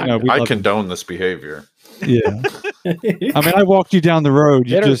 Jerry. I'm No, done. we I love condone this behavior. you. Yeah. I mean, I walked you down the road.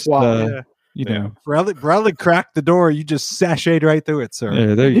 You Bitter just, swallow. Yeah. you Yeah. know. Bradley cracked the door. You just sashayed right through it, sir.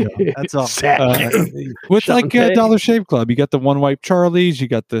 Yeah, there you go. That's all. With like Shantae. Dollar Shave Club, you got the one wipe Charlies, you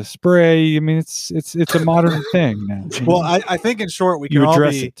got the spray. I mean, it's a modern thing now. Well, I think in short, we can you all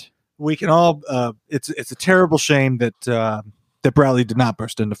address be. it. We can all. It's a terrible shame that that Bradley did not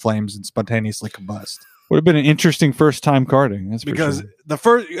burst into flames and spontaneously combust. Would have been an interesting first time karting. That's Because for sure. the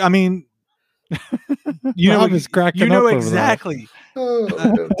first, I mean, you know, Rob is cracking you know up over that. exactly.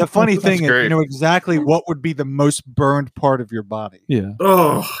 The funny That's thing is, great. you know exactly what would be the most burned part of your body. Yeah.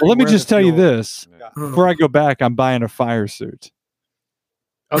 Oh, Well, let me Where just the tell you fuel- this: before I go back, I'm buying a fire suit.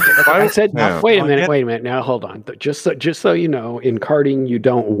 Okay, I said. Yeah. Wait a Oh, minute. get- Wait a minute. Now hold on. Just so you know, in karting, you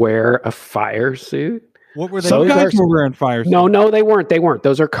don't wear a fire suit. What were they? Some Those guys are- were wearing fire suits. No, they weren't.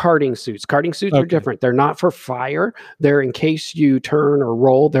 Those are karting suits. Karting suits are Okay. different. They're not for fire. They're in case you turn or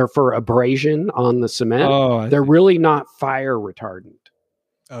roll. They're for abrasion on the cement. Oh, I They're see. really not fire retardant.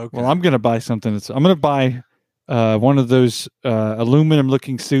 Okay. Well, I'm going to buy something. I'm going to buy one of those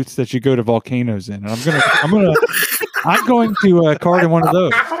aluminum-looking suits that you go to volcanoes in. And I'm going to cart in one of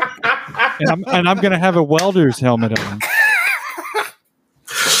those, and I'm going to have a welder's helmet on.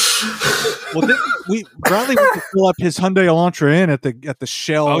 Well, Bradley went to fill up his Hyundai Elantra in at the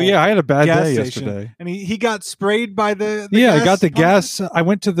Shell. Oh yeah, I had a bad gas day station, yesterday. and he got sprayed by the Yeah, I gas got the pump. gas. I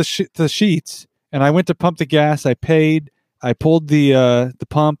went to the sheets, and I went to pump the gas. I paid. I pulled the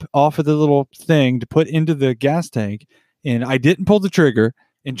pump off of the little thing to put into the gas tank, and I didn't pull the trigger.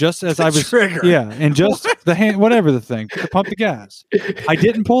 And just as I was, trigger. yeah, and just the hand, whatever the thing, to pump the gas, I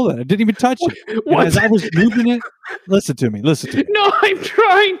didn't pull it. I didn't even touch it. And What? as I was moving it, listen to me. No, I'm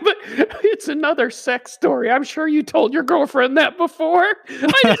trying, but it's another sex story. I'm sure you told your girlfriend that before. I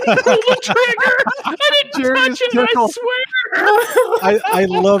didn't pull the trigger. I didn't Jerry's touch it. I tickled. swear. I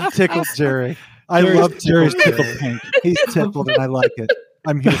love tickled Jerry. I Jerry's- love Jerry's tickled tickled Jerry. He's tickled, and I like it.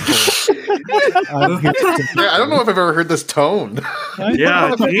 I'm here for it. I'm here for it. Yeah, I don't know if I've ever heard this tone.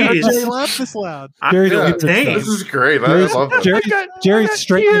 yeah, Jerry jeez. laughed this loud. Jerry's I'm a good tame. This is great. I Jerry's- love it. Jerry's- Jerry's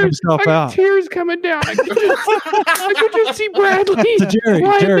straightening himself I got out. tears coming down. I could just see Bradley. So Jerry,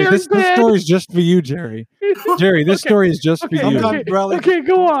 lying there in this bed. story is just for you, Jerry. Jerry, this Okay. story is just for Okay. you. Sometimes Bradley Okay,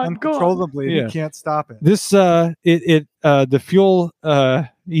 go on. Go on. uncontrollably, and Yeah. you can't stop it. This the fuel. I'm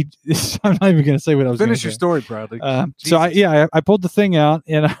not even going to say what I was. Finish gonna your say. story, Bradley. So I pulled the thing out,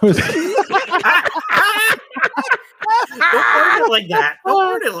 and I was word it like that. Don't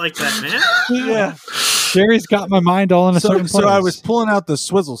word it like that, man. Yeah. Jerry's got my mind all in a certain place. So I was pulling out the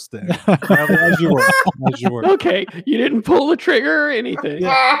swizzle stick. As you were. Okay, you didn't pull the trigger or anything.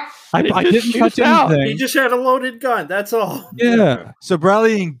 I didn't touch out. anything. He just had a loaded gun. That's all. Yeah. So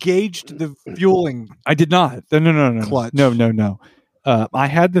Bradley engaged the fueling. I did not. No. Clutch. No. I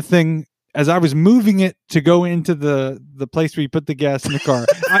had the thing as I was moving it to go into the place where you put the gas in the car.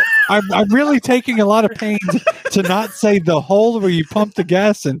 I'm really taking a lot of pains to not say the hole where you pump the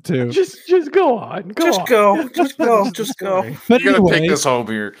gas into. Just go on. Just go. But You gotta anyway, take this home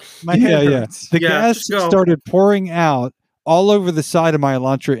here. My head yeah. hurts. The Yeah, gas just go. started pouring out all over the side of my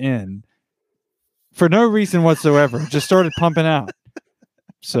Elantra N for no reason whatsoever. It just started pumping out.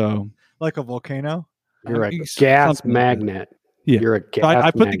 So Like a volcano. You're a Something gas like that. magnet. Yeah. You're a gas. So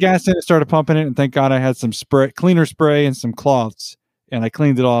I put the magnet. gas in and started pumping it, and thank God I had some cleaner spray and some cloths, and I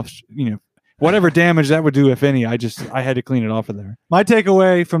cleaned it off. Whatever damage that would do, if any, I had to clean it off of there. My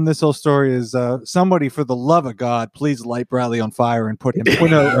takeaway from this whole story is somebody, for the love of God, please light Bradley on fire and put him.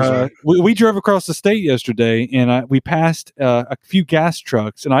 We drove across the state yesterday, and we passed a few gas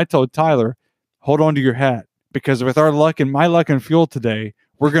trucks, and I told Tyler, hold on to your hat, because with our luck and my luck and fuel today,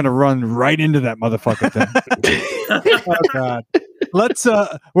 we're going to run right into that motherfucker thing. Oh God.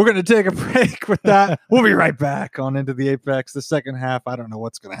 We're going to take a break with that. We'll be right back on Into the Apex. The second half, I don't know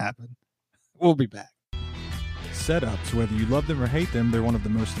what's going to happen. We'll be back. Setups, whether you love them or hate them, they're one of the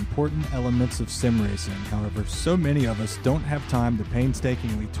most important elements of sim racing. However, so many of us don't have time to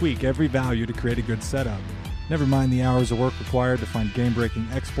painstakingly tweak every value to create a good setup. Never mind the hours of work required to find game-breaking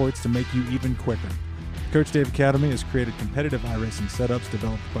exploits to make you even quicker. Coach Dave Academy has created competitive iRacing setups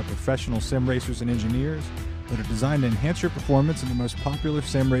developed by professional sim racers and engineers that are designed to enhance your performance in the most popular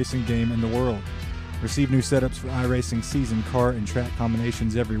sim racing game in the world. Receive new setups for iRacing season, car, and track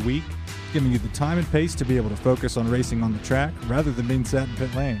combinations every week, giving you the time and pace to be able to focus on racing on the track rather than being sat in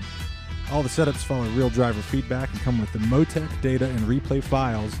pit lane. All the setups follow real driver feedback and come with the Motec data and replay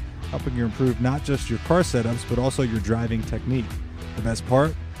files, helping you improve not just your car setups, but also your driving technique. The best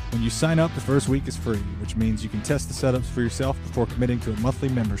part? When you sign up, the first week is free, which means you can test the setups for yourself before committing to a monthly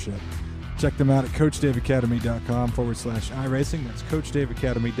membership. Check them out at CoachDaveAcademy.com/iRacing. That's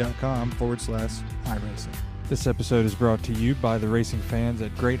CoachDaveAcademy.com/iRacing. This episode is brought to you by the racing fans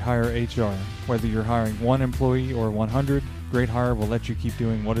at Great Hire HR. Whether you're hiring 1 employee or 100, Great Hire will let you keep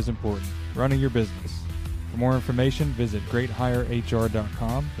doing what is important, running your business. For more information, visit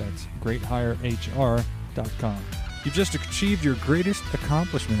GreatHireHR.com. That's GreatHireHR.com. You've just achieved your greatest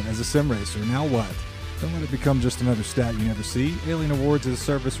accomplishment as a sim racer. Now what? Don't let it become just another stat you never see. Alien Awards is a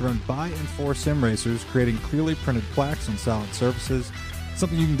service run by and for sim racers, creating clearly printed plaques on solid surfaces,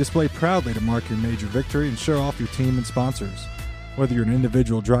 something you can display proudly to mark your major victory and show off your team and sponsors. Whether you're an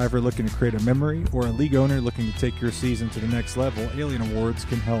individual driver looking to create a memory or a league owner looking to take your season to the next level, Alien Awards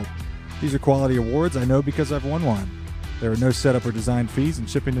can help. These are quality awards I know because I've won one. There are no setup or design fees, and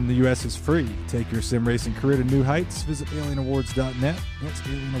shipping in the U.S. is free. Take your sim racing career to new heights. Visit alienawards.net. That's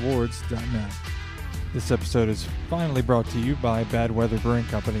alienawards.net. This episode is finally brought to you by Bad Weather Brewing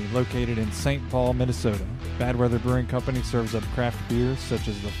Company, located in St. Paul, Minnesota. Bad Weather Brewing Company serves up craft beers such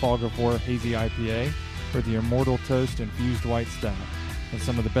as the Fog of War Hazy IPA or the Immortal Toast Infused White Stout, and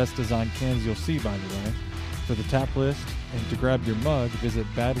some of the best designed cans you'll see, by the way. For the tap list and to grab your mug, visit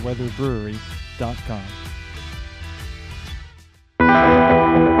badweatherbrewery.com.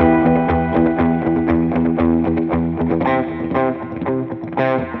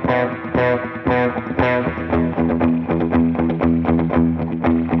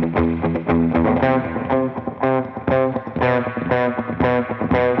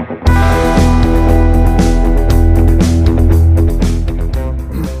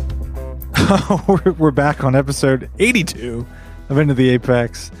 We're back on episode 82 of Into the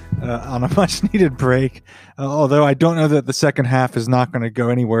Apex on a much needed break. Although I don't know that the second half is not going to go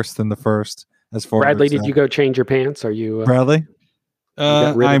any worse than the first. As far Bradley, as did you go change your pants? Are you Bradley?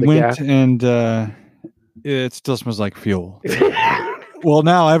 got rid of I the went gas? and it still smells like fuel. Well,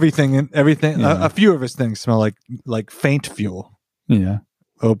 now everything. Yeah. A few of his things smell like faint fuel. Yeah,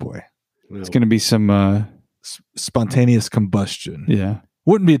 Oh boy, it's going to be some. Spontaneous combustion. Yeah,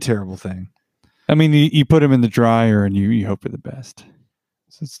 Wouldn't be a terrible thing. I mean, you put them in the dryer and you hope for the best.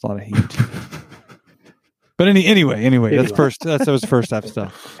 So it's a lot of heat. But anyway, that was first half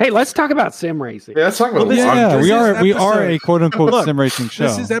stuff. Hey, let's talk about sim racing. Yeah, let's talk about Yeah, this we is are a quote unquote Look, sim racing show.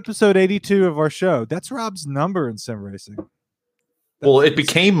 This is episode 82 of our show. That's Rob's number in sim racing. Well, it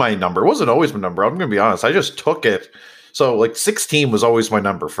became my number. It wasn't always my number. I'm going to be honest. I just took it. So, like, 16 was always my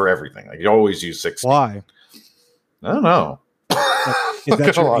number for everything. Like, you always use 16. Why? I don't know. Is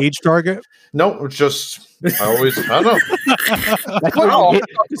that your age target? No, it's just I don't know. That's when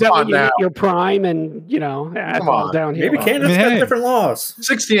is that when you hit your prime and Come on. down here? Maybe Canada's got different laws.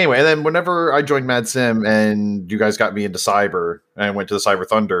 16 anyway. And then whenever I joined Mad Sim and you guys got me into Cyber and I went to the Cyber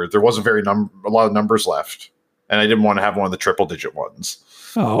Thunder, there wasn't a lot of numbers left. And I didn't want to have one of the triple digit ones.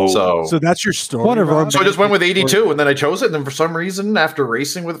 Oh, so that's your story. So I just went with 82 and then I chose it. And then for some reason, after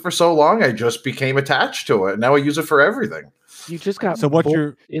racing with it for so long, I just became attached to it. Now I use it for everything. You just got so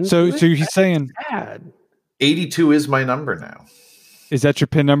he's saying 82 is my number now. Is that your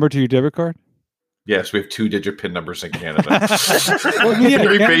PIN number to your debit card? Yes, we have 2-digit PIN numbers in Canada.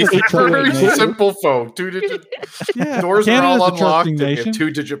 Very basic, very simple phone. 2-digit. Yeah, doors are all unlocked. And nation.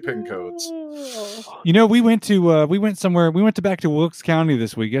 2-digit PIN codes. We went somewhere. We went back to Wilkes County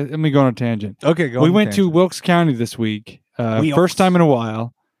this week. Let me go on a tangent. Okay, we went to Wilkes County this week. First time in a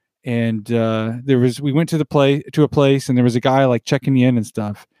while. And we went to a place, and there was a guy like checking you in and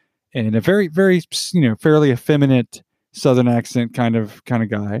stuff, and a very, very, fairly effeminate Southern accent kind of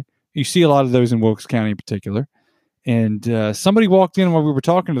guy. You see a lot of those in Wilkes County in particular. And somebody walked in while we were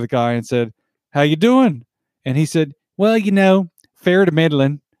talking to the guy and said, "How you doing?" And he said, "Well, fair to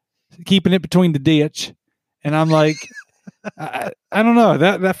middling, keeping it between the ditch." And I'm like, I don't know.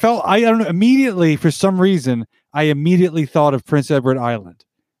 That felt I don't know. Immediately, for some reason, I immediately thought of Prince Edward Island.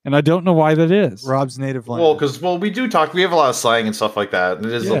 And I don't know why that is. Rob's native language. Well, because we do talk. We have a lot of slang and stuff like that, and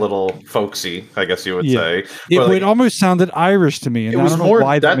it is a little folksy, I guess you would say. It almost sounded Irish to me, and I don't know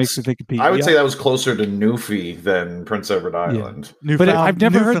why that makes me think of Pete. I would say that was closer to Newfie than Prince Edward Island. Yeah. But I've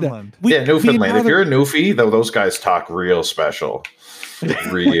never heard that. Newfoundland. If you're a Newfie, though, those guys talk real special.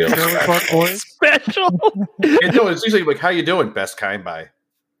 Real special. No, it's usually like, "How you doing? Best kind by."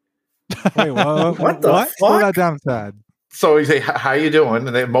 Wait, what the fuck? Slow that down, Tad. So you say, "How you doing?"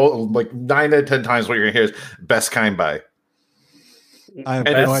 And they like 9 out of 10 times what you're gonna hear is "best kind by." I have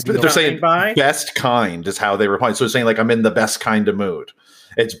no idea. They're saying "best kind" is how they reply. So it's saying like, "I'm in the best kind of mood."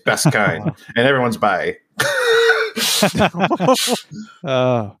 It's best kind, and everyone's by.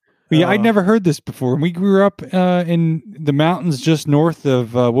 I'd never heard this before. We grew up in the mountains just north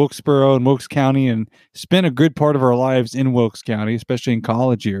of Wilkesboro and Wilkes County, and spent a good part of our lives in Wilkes County, especially in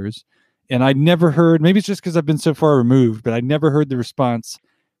college years. And I'd never heard, maybe it's just because I've been so far removed, but I'd never heard the response,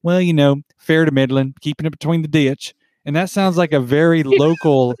 "Well, fair to middling, keeping it between the ditch." And that sounds like a very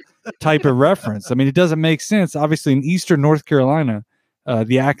local type of reference. I mean, it doesn't make sense. Obviously, in Eastern North Carolina,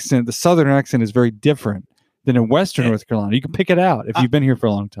 the Southern accent is very different than in Western North Carolina. You can pick it out if you've been here for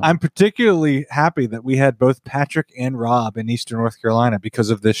a long time. I'm particularly happy that we had both Patrick and Rob in Eastern North Carolina because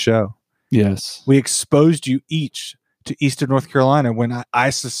of this show. Yes. We exposed you each to Eastern North Carolina when I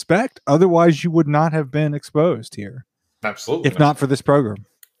suspect otherwise you would not have been exposed here. Absolutely. If not for this program.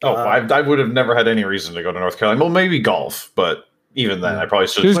 I would have never had any reason to go to North Carolina. Well, maybe golf, but even then I probably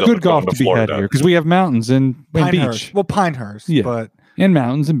should have There's good golf to be had here because we have mountains and beach. Well, Pinehurst. Yeah. But and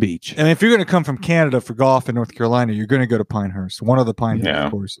mountains and beach. And if you're going to come from Canada for golf in North Carolina, you're going to go to Pinehurst, one of the Pinehurst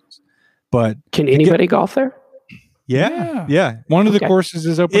courses. But can anybody golf there? Yeah. One of the courses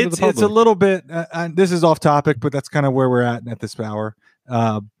is open to the public. It's a little bit. This is off topic, but that's kind of where we're at this hour.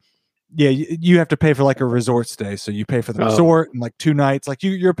 You have to pay for like a resort stay, so you pay for the resort and like 2 nights. Like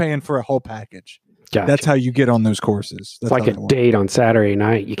you're paying for a whole package. Gotcha. That's how you get on those courses. That's it's like a date on Saturday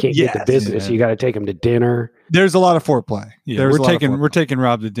night. You can't get to business. You got to take them to dinner. There's a lot of foreplay. Yeah, we're taking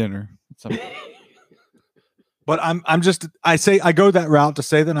Rob to dinner. But I go that route to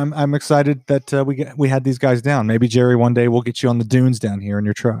say that I'm excited that we had these guys down. Maybe Jerry, one day we'll get you on the dunes down here in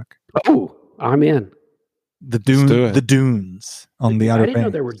your truck. Oh, I'm in. The dunes on the Outer Banks. I didn't know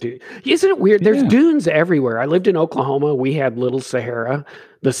there were dunes. Isn't it weird? There's dunes everywhere. I lived in Oklahoma. We had Little Sahara,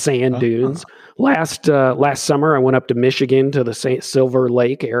 the sand dunes. Last summer, I went up to Michigan to the Silver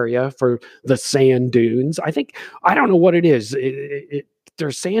Lake area for the sand dunes. I don't know what it is.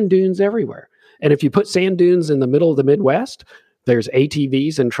 There's sand dunes everywhere. And if you put sand dunes in the middle of the Midwest, there's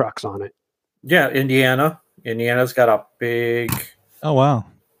ATVs and trucks on it. Yeah, Indiana. Indiana's got a big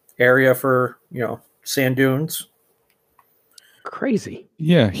area for, sand dunes. Crazy.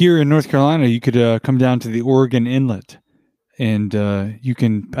 Yeah, here in North Carolina, you could come down to the Oregon Inlet, and you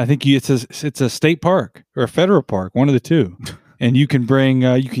can. I think it's a state park or a federal park, one of the two, and you can bring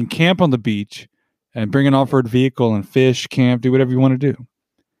you can camp on the beach and bring an off-road vehicle and fish, camp, do whatever you want to do.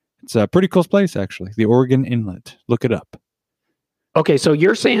 It's a pretty cool place, actually. The Oregon Inlet. Look it up. Okay, so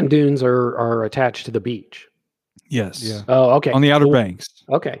your sand dunes are attached to the beach. Yes. Yeah. Oh, okay. On the Outer Banks.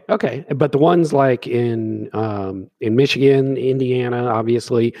 Okay. But the ones like in Michigan, Indiana,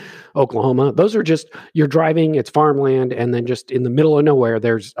 obviously, Oklahoma, those are just you're driving. It's farmland, and then just in the middle of nowhere,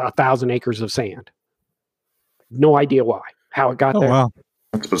 there's 1,000 acres of sand. No idea why. how it got Oh there. wow,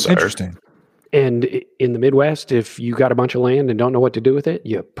 That's bizarre. interesting. And in the Midwest, if you got a bunch of land and don't know what to do with it,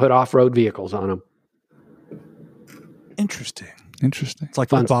 you put off-road vehicles on them. Interesting. Interesting. It's like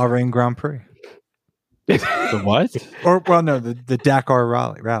Fun the Bahrain Grand Prix, The what? or well, no, the Dakar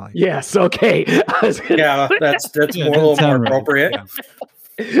Rally. Yes. Okay. Yeah, that's Yeah, more, a little more sound right. appropriate.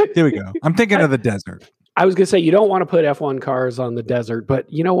 Here we go. I'm thinking of the desert. I was going to say you don't want to put F1 cars on the desert,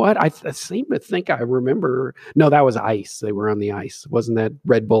 but you know what? I seem to think I remember. No, that was ice. They were on the ice. Wasn't that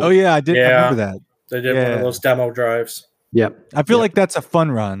Red Bull? Oh yeah, I did. I Yeah. remember that. They did one Yeah. of those demo drives. Yep. I feel Yep. like that's a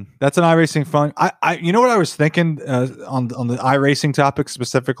fun run. That's an iRacing fun. You know what I was thinking on the iRacing topic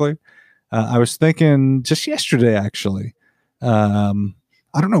specifically. I was thinking just yesterday, actually.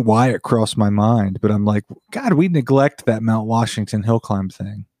 I don't know why it crossed my mind, but I'm like, God, we neglect that Mount Washington hill climb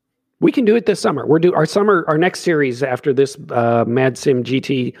thing. We can do it this summer. We're do our next series after this Mad Sim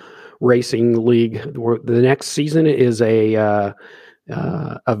GT Racing League. The next season is a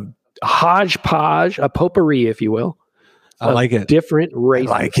hodgepodge, a potpourri, if you will. I like it. Different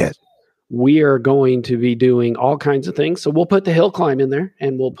races. I like it. We are going to be doing all kinds of things. So we'll put the hill climb in there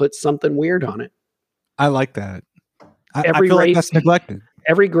and we'll put something weird on it. I like that. I Every feel like race- that's neglected.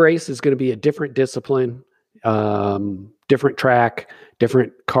 Every race is going to be a different discipline, different track,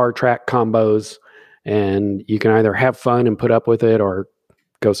 different car track combos. And you can either have fun and put up with it or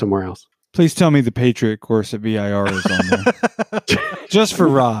go somewhere else. Please tell me the Patriot course at VIR is on there. Just for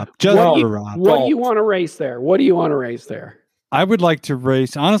Rob. Just What do for you- Rob. What do you want to race there? What do you want to race there? I would like to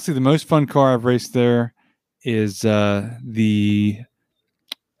race. Honestly, the most fun car I've raced there is the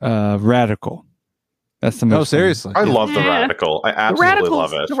Radical. That's the most. No, fun. seriously. I love the Yeah. Radical. I The absolutely Radicals,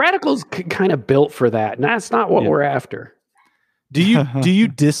 love it. the Radicals kind of built for that. And that's not what Yeah. we're after. Do you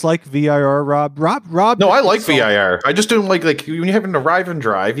dislike VIR, Rob? Rob. No, I like VIR. I just don't like when you have an arrive and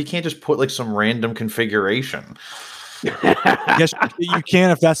drive, you can't just put like some random configuration. Yes, you can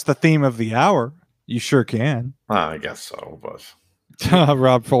if that's the theme of the hour. You sure can. I guess so, but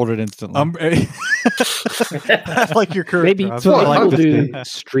Rob folded instantly. I like your courage. Maybe Rob. people I like this do thing.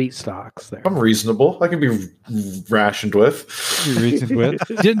 street stocks there. I'm reasonable. I can be rationed with. You reasoned with.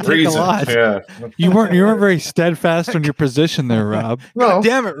 Didn't take Reason. a lot. Yeah. You weren't very steadfast on your position there, Rob. No,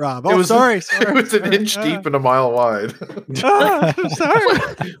 Damn it, Rob. it Oh, was sorry. It was an inch deep and a mile wide. Ah, I'm sorry.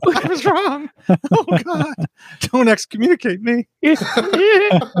 I was wrong. Oh God! Don't excommunicate me.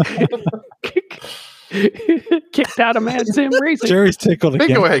 Kicked out of Mad Sim Racing. Jerry's tickled They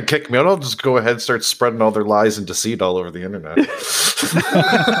again. go ahead and kick me out. I'll just go ahead and start spreading all their lies and deceit all over the internet.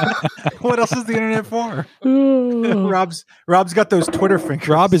 What else is the internet for? Oh. Rob's got those Twitter fingers.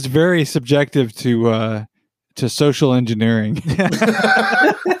 Rob is very subjective to social engineering.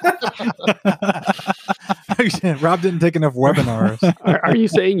 Rob didn't take enough webinars. Are you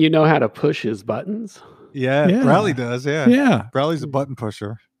saying you know how to push his buttons? Yeah, Yeah. Bradley does. Yeah, Yeah, Bradley's a button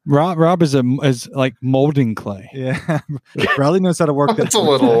pusher. Rob is like molding clay. Yeah, Bradley knows how to work that. It's a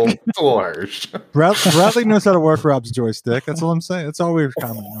little harsh. Bradley knows how to work Rob's joystick. That's all I'm saying. That's all we're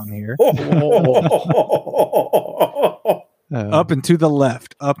commenting on here. Up and to the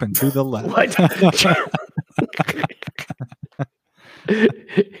left. Up and to the left. What?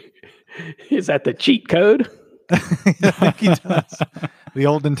 Is that the cheat code? I think he does. The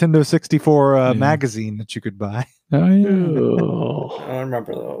old Nintendo 64 Yeah. magazine that you could buy. Oh, yeah. Oh. I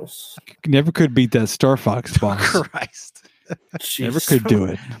remember those. Never could beat that Star Fox boss. Christ. Never Jeez. could do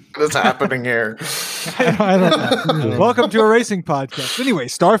it. What's happening here? I don't know. Welcome to a racing podcast. Anyway,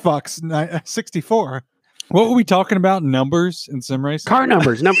 Star Fox 64. What were we talking about? Numbers in sim racing? Car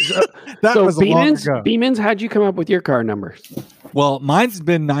numbers. That So was a long Beemans, ago. Beemans, how'd you come up with your car numbers? Well, mine's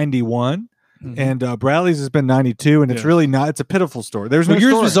been 91 Mhm. and Bradley's has been 92, and it's Yes. really not. It's a pitiful story. There's no Well,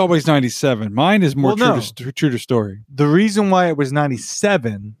 yours story. was always 97. Mine is more Well, true to story. The reason why it was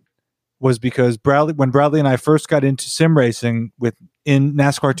 97 was because when Bradley and I first got into sim racing in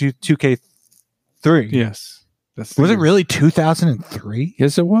NASCAR 2K3. Yes. That's Was it really 2003?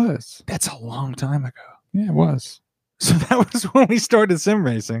 Yes, it was. That's a long time ago. Yeah, it was. So that was when we started sim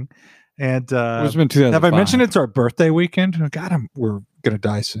racing. And It was been 2005. have I mentioned it's our birthday weekend? Oh, God, we're going to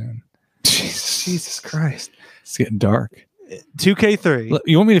die soon. Jesus Christ. It's getting dark. 2K3.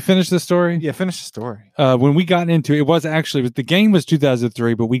 You want me to finish this story? Yeah, finish the story. When we got into it, the game was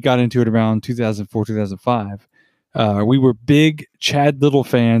 2003, but we got into it around 2004, 2005. We were big Chad Little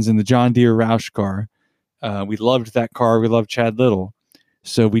fans in the John Deere Roush car. We loved that car. We loved Chad Little.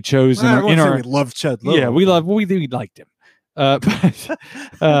 So we chose We love Chad Little. yeah, we liked him. But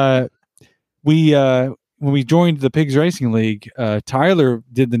when we joined the Pigs Racing League, Tyler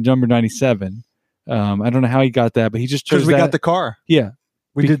did the number 97. I don't know how he got that, but he just chose because we that. got the car. Yeah.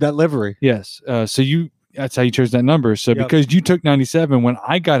 We did that livery. Yes. So that's how you chose that number. So because you took 97, when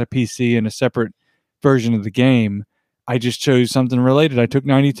I got a PC in a separate version of the game, I just chose something related. I took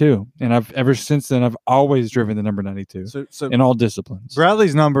 92, and ever since then I've always driven the number 92. So in all disciplines.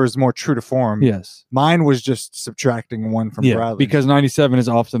 Bradley's number is more true to form. Yes, mine was just subtracting 1 from Bradley because 97 is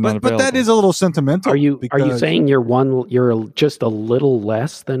often not available. But that is a little sentimental. Are you saying you're just a little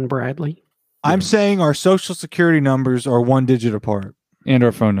less than Bradley? I'm saying our social security numbers are 1 digit apart, and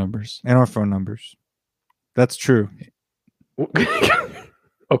our phone numbers. That's true.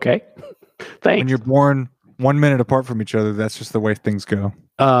 Okay, thanks. When you're born 1 minute apart from each other, that's just the way things go.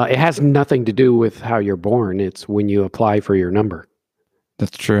 It has nothing to do with how you're born. It's when you apply for your number.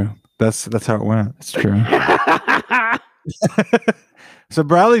 That's true. That's how it went. That's true. So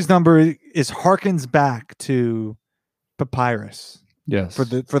Bradley's number harkens back to Papyrus. Yes. For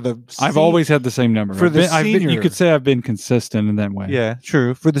the I've always had the same number. You could say I've been consistent in that way. Yeah,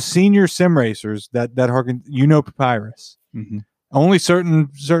 true. For the senior sim racers, that harken, Papyrus. Mm-hmm. Only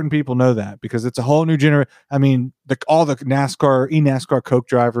certain people know that because it's a whole new generation. I mean, all the eNASCAR Coke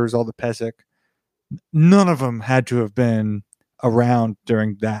drivers, all the PESIC, none of them had to have been around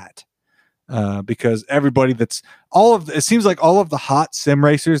during that because everybody it seems like all of the hot sim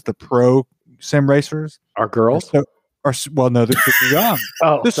racers, the pro sim racers, are girls. No, they're super young.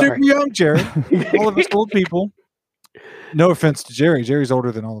 They're super young, Jerry. All of us old people. No offense to Jerry. Jerry's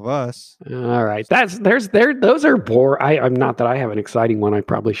older than all of us. All right. Those are bore. I'm not that I have an exciting one. I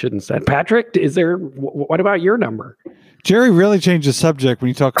probably shouldn't say. Patrick, what about your number? Jerry really changed the subject when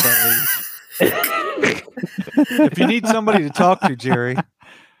you talk about age. If you need somebody to talk to, Jerry,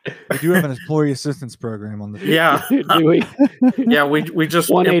 we do have an employee assistance program on the field. Yeah. Do we? Yeah, we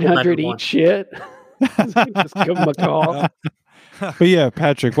just 1-800 eat shit. Just give them a call. But yeah,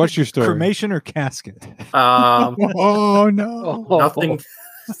 Patrick, what's your story? Cremation or casket? Oh no, nothing.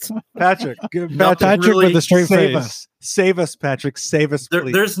 Patrick, Patrick really with a straight face. Save us, Patrick. Save us,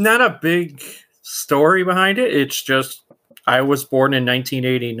 please. There's not a big story behind it. It's just I was born in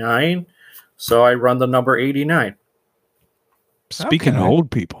 1989, so I run the number 89. Speaking of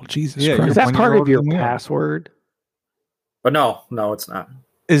old people, Jesus Christ. Is that part of your password? But no, it's not.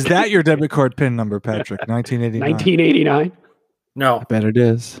 Is that your debit card PIN number, Patrick? 1989. 1989. No, I bet it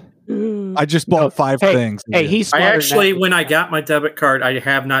is. I just bought 5 things. Hey, when I got my debit card, I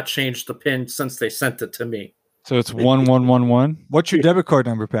have not changed the PIN since they sent it to me. So it's 1111. What's your debit card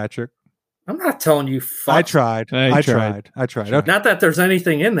number, Patrick? I'm not telling you. I tried. Okay. Not that there's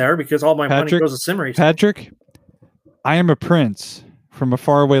anything in there because all my money goes to sim racing. Patrick, I am a prince from a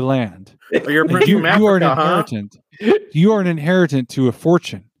faraway land. You're a prince from Africa, you are an inheritant. You are an inheritant to a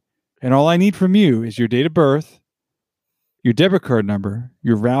fortune, and all I need from you is your date of birth, your debit card number,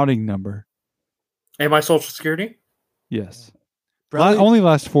 your routing number, and my social security. Yes, only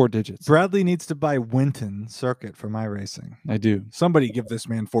last 4 digits. Bradley needs to buy Winton Circuit for my racing. I do. Somebody give this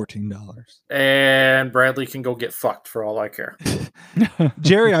man $14. And Bradley can go get fucked for all I care.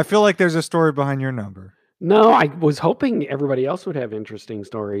 Jerry, I feel like there's a story behind your number. No, I was hoping everybody else would have interesting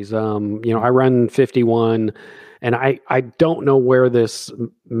stories. I run 51, and I don't know where this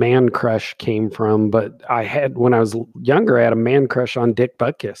man crush came from, but when I was younger, I had a man crush on Dick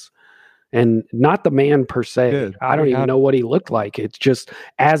Butkus. And not the man per se. I don't even know what he looked like. It's just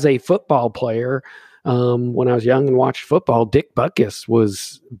as a football player, when I was young and watched football, Dick Butkus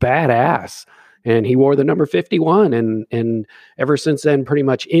was badass. And he wore the number 51. And ever since then, pretty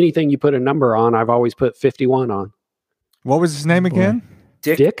much anything you put a number on, I've always put 51 on. What was his name again?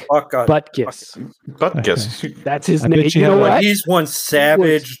 Dick Butkus. Butkus. That's his name. You know what? He's one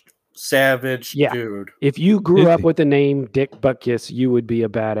savage dude. If you grew up with the name Dick Butkus, you would be a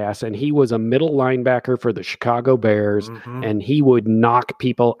badass. And he was a middle linebacker for the Chicago Bears, and he would knock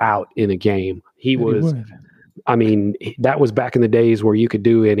people out in a game. I mean, that was back in the days where you could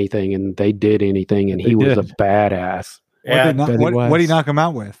do anything and they did anything, and he was a badass. Yeah. What did he knock him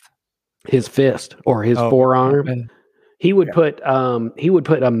out with? His fist or his forearm. He would put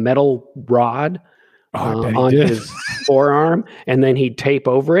a metal rod on his forearm, and then he'd tape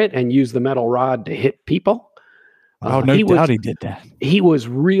over it and use the metal rod to hit people. He did that. He was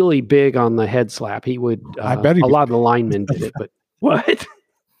really big on the head slap. He would. I bet a lot of the linemen did it, but what?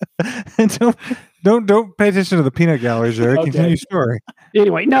 Don't pay attention to the peanut gallery, Jerry. Okay. Continue story.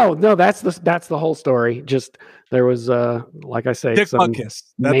 Anyway, no, that's the whole story. Just there was like I say, Dick Butkus.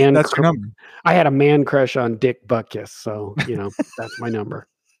 That's your number. I had a man crush on Dick Butkus, so that's my number.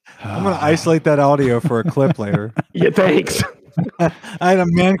 I'm gonna isolate that audio for a clip later. Yeah, thanks. I had a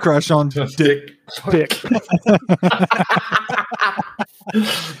man crush on Dick.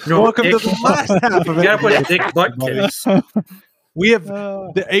 Welcome to the last half of it. You gotta put Dick Butkus. We have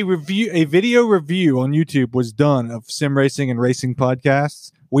a video review on YouTube was done of sim racing and racing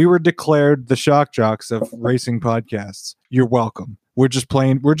podcasts. We were declared the shock jocks of racing podcasts. You're welcome. We're just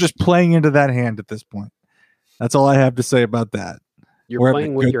playing into that hand at this point. That's all I have to say about that. We're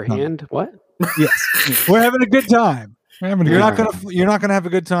playing with your hand? What? Yes. We're having a good time. You're not gonna have a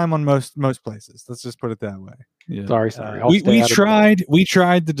good time on most places. Let's just put it that way. Yeah. Sorry. We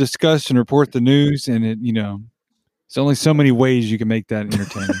tried to discuss and report the news, and it, there's only so many ways you can make that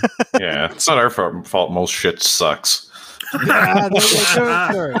entertaining. Yeah, it's not our fault. Most shit sucks. That's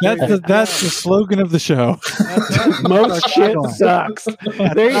the slogan of the show. Most shit sucks.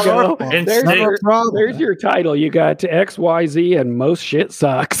 There you go. There's your title. You got to XYZ and most shit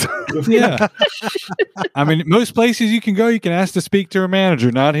sucks. Yeah. I mean, most places you can go, you can ask to speak to a manager.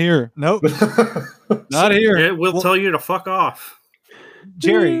 Not here. Nope. Not here. It will tell you to fuck off.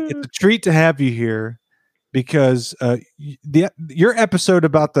 Jerry, it's a treat to have you here because your episode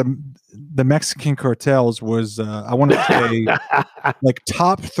about the Mexican cartels was I want to say like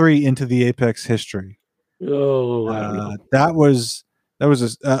top 3 into the Apex history. Oh, that was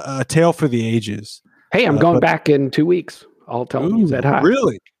a tale for the ages. Hey, I'm going back in 2 weeks. I'll tell you that hi.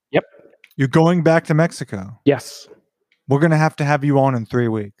 Really? Yep. You're going back to Mexico? Yes. We're gonna have to have you on in 3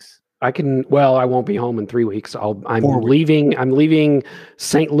 weeks. I won't be home in 3 weeks. I'm leaving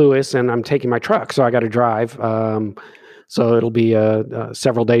St. Louis and I'm taking my truck. So I got to drive. So it'll be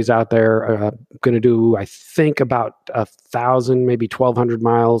several days out there. Going to do, I think, about 1,000, maybe 1,200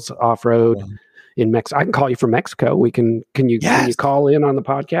 miles off road in Mexico. I can call you from Mexico. Can you call in on the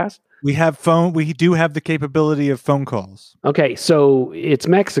podcast? We have phone. We do have the capability of phone calls. Okay, so it's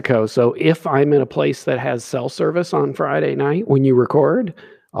Mexico. So if I'm in a place that has cell service on Friday night when you record,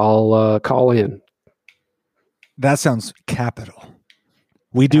 I'll call in. That sounds capital.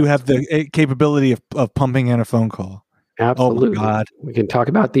 We do have the capability of pumping in a phone call. Absolutely. Oh my God. We can talk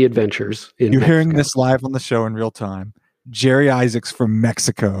about the adventures. You're Mexico. Hearing this live on the show in real time. Jerry Isaacs from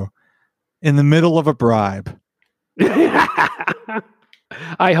Mexico in the middle of a bribe.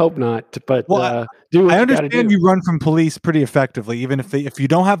 I hope not, but I understand you run from police pretty effectively, even if you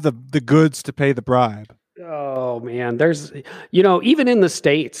don't have the goods to pay the bribe. Oh man, there's even in the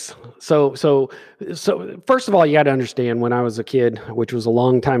States. So first of all, you got to understand when I was a kid, which was a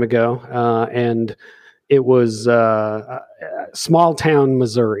long time ago, and it was small town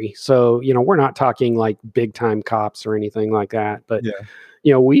Missouri. So we're not talking like big time cops or anything like that, but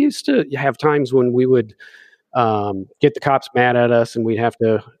we used to have times when we would get the cops mad at us, and we'd have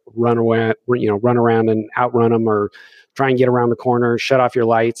to run around and outrun them, or try and get around the corner, shut off your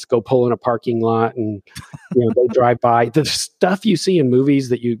lights, go pull in a parking lot, and they drive by. The stuff you see in movies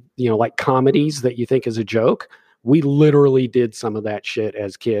that you like comedies that you think is a joke, we literally did some of that shit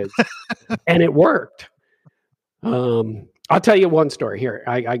as kids, and it worked. I'll tell you one story here.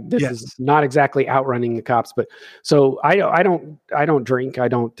 This is not exactly outrunning the cops, but so I don't drink. I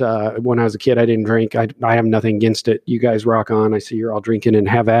don't. When I was a kid, I didn't drink. I have nothing against it. You guys rock on. I see you're all drinking and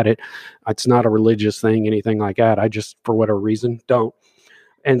have at it. It's not a religious thing, anything like that. I just, for whatever reason, don't.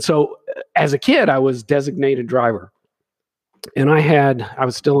 And so, as a kid, I was designated driver, and I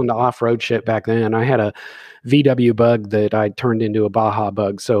was still into off-road shit back then. I had a VW Bug that I turned into a Baja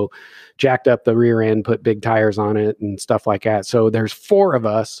Bug. So jacked up the rear end, put big tires on it and stuff like that. So there's 4 of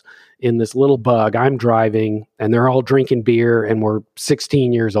us in this little Bug. I'm driving and they're all drinking beer and we're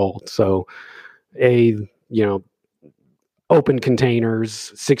 16 years old. So open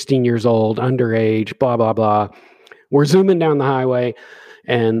containers, 16 years old, underage, blah, blah, blah. We're zooming down the highway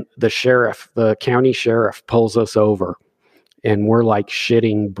and the county sheriff pulls us over and we're like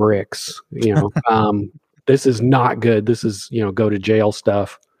shitting bricks, this is not good. This is, go to jail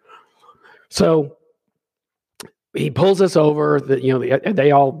stuff. So he pulls us over.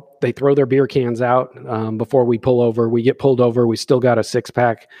 They throw their beer cans out before we pull over. We get pulled over. We still got a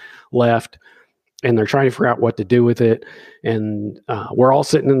 6-pack left, and they're trying to figure out what to do with it. And we're all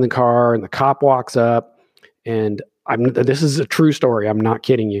sitting in the car, and the cop walks up, and this is a true story. I'm not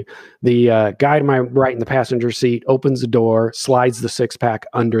kidding you. The guy to my right in the passenger seat opens the door, slides the 6-pack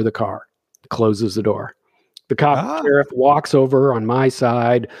under the car, closes the door. The cop sheriff walks over on my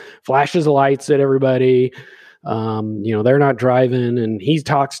side, flashes the lights at everybody. They're not driving, and he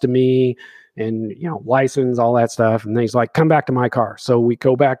talks to me and, license, all that stuff. And then he's like, come back to my car. So we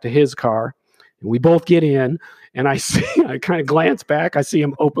go back to his car and we both get in, and I kind of glance back. I see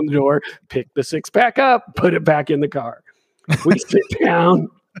him open the door, pick the 6-pack up, put it back in the car. We sit down.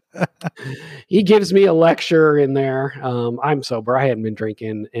 He gives me a lecture in there. I'm sober. I hadn't been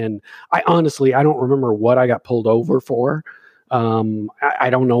drinking. And I honestly don't remember what I got pulled over for. I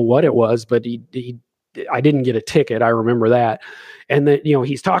don't know what it was, but he I didn't get a ticket. I remember that. And then,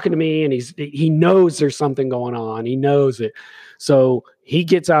 he's talking to me and he knows there's something going on. He knows it. So he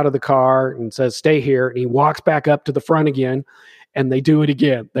gets out of the car and says, stay here. And he walks back up to the front again. And they do it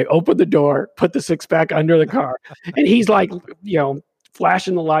again. They open the door, put the 6-pack under the car. And he's like,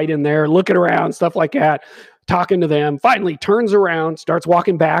 flashing the light in there, looking around, stuff like that, talking to them. Finally turns around, starts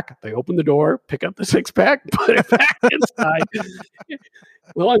walking back. They open the door, pick up the 6-pack, put it back inside.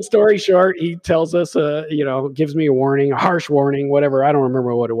 Long story short, he tells us, gives me a warning, a harsh warning, whatever. I don't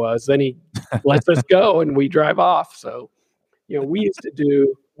remember what it was. Then he lets us go and we drive off. So, we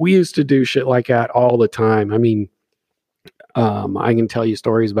used to do shit like that all the time. I mean, I can tell you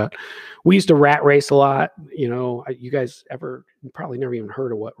stories about, we used to rat race a lot. You guys probably never even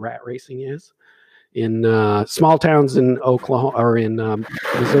heard of what rat racing is. In small towns in Oklahoma or in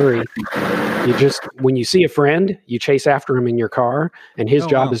Missouri, when you see a friend, you chase after him in your car, and his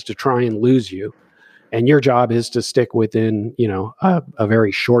job is to try and lose you. And your job is to stick within, a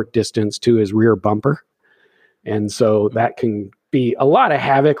very short distance to his rear bumper. And so that can be a lot of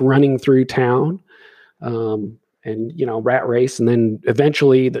havoc running through town. And, rat race. And then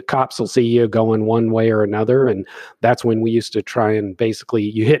eventually the cops will see you going one way or another. And that's when we used to try and basically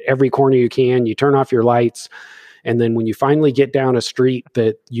you hit every corner you can, you turn off your lights. And then when you finally get down a street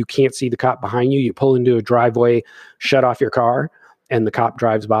that you can't see the cop behind you, you pull into a driveway, shut off your car, and the cop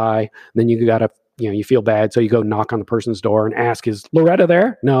drives by. And then you got to, you feel bad. So you go knock on the person's door and ask, is Loretta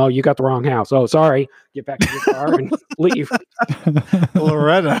there? No, you got the wrong house. Oh, sorry. Get back to your car and leave.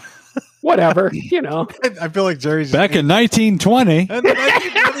 Loretta. Whatever, I feel like Jerry's back in 1920. In the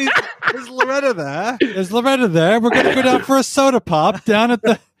 1920s, is Loretta there? Is Loretta there? We're going to go down for a soda pop down at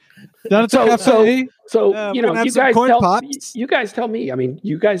the cafe. So you guys tell me. I mean,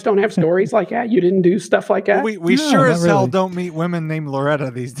 you guys don't have stories like that. You didn't do stuff like that. Well, we sure as hell don't meet women named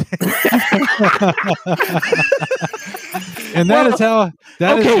Loretta these days. And that is how.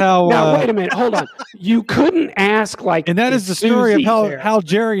 Now wait a minute. Hold on. You couldn't ask like. And that is the story of how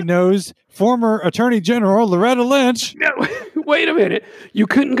Jerry knows former Attorney General Loretta Lynch. No, wait a minute. You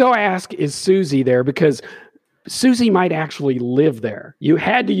couldn't go ask, is Susie there? Because Susie might actually live there. You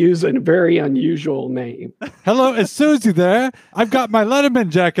had to use a very unusual name. Hello, is Susie there? I've got my Letterman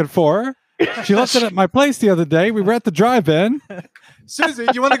jacket for her. She left it at my place the other day. We were at the drive-in. Susie,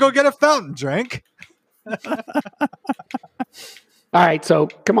 you want to go get a fountain drink? All right, so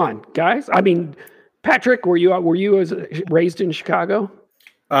come on, guys. I mean, Patrick, were you raised in Chicago?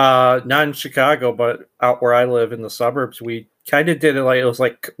 Not in Chicago, but out where I live in the suburbs, we kind of did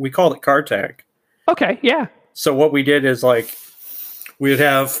it we called it car tag. Okay, yeah. So what we did is we'd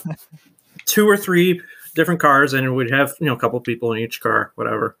have 2 or 3 different cars, and we'd have a couple people in each car,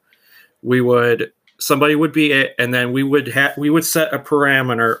 whatever. Somebody would be it, and then we would set a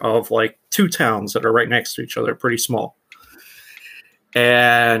parameter of 2 towns that are right next to each other, pretty small.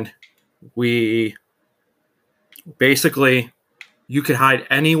 And we basically, you could hide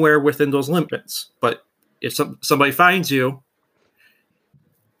anywhere within those limits, but if somebody finds you,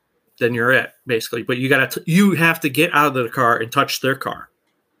 then you're it, basically. But you have to get out of the car and touch their car.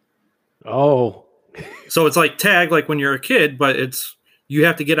 Oh, so it's like tag, like when you're a kid, but you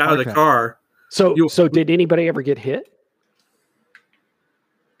have to get out of the car. So did anybody ever get hit?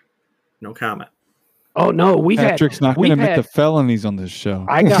 No comment. Oh no, Patrick's not going to admit the felonies on this show.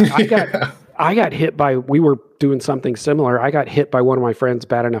 I got hit by. We were doing something similar. I got hit by one of my friends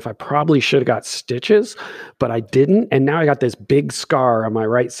bad enough. I probably should have got stitches, but I didn't. And now I got this big scar on my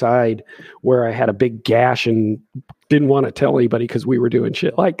right side where I had a big gash and didn't want to tell anybody because we were doing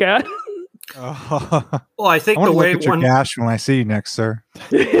shit like that. Well, I think the way your gash when I see you next, sir.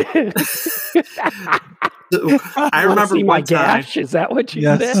 I remember see my gash. Is that what you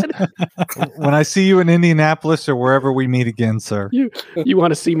said? When I see you in Indianapolis or wherever we meet again, sir. You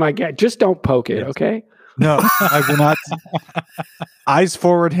want to see my gash? Just don't poke it, okay? No, I will not. Eyes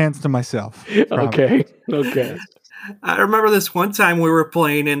forward, hands to myself. Okay. I remember this one time we were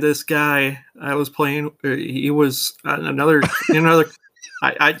playing, and this guy I was playing, he was another.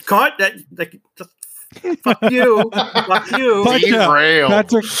 I caught that. Fuck you.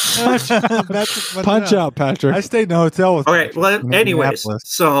 Punch out, Patrick. I stayed in the hotel with Okay, well, anyways,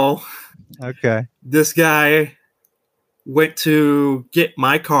 so this guy went to get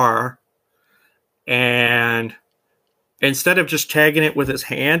my car, and instead of just tagging it with his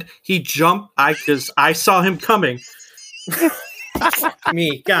hand, he jumped. I saw him coming.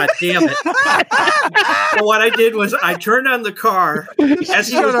 Me, god damn it. So what I did was I turned on the car as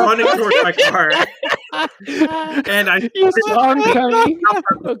he was running towards my car. And I saw him coming.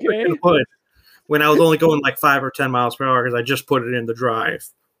 Okay. When I was only going 5 or 10 miles per hour because I just put it in the drive.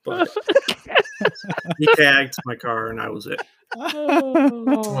 But He tagged my car, and I was it.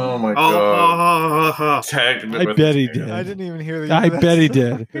 Oh my god! Tagged him I with bet his he hand. did. I didn't even hear the I bet he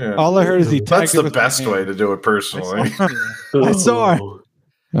did. Yeah. All I heard is he tagged That's it the with my best hand. way to do it personally. I saw it.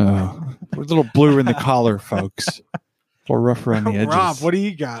 Oh, we're a little bluer in the collar, folks. A little rougher on the edges. Rob, what do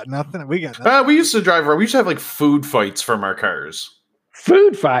you got? Nothing. We got nothing. We used to drive around. We used to have like food fights from our cars.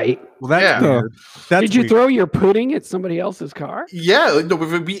 Food fight. Well, that's Yeah. weird. That's Did you weird. throw your pudding at somebody else's car? Yeah, like, no, we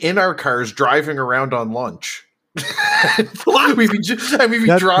would be in our cars driving around on lunch. we'd be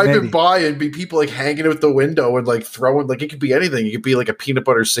That's driving petty. by and be people like hanging out the window and like throwing, like, it could be anything. It could be like a peanut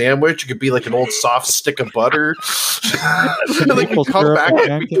butter sandwich. It could be like an old soft stick of butter. And, like, Maple we'd come syrup back,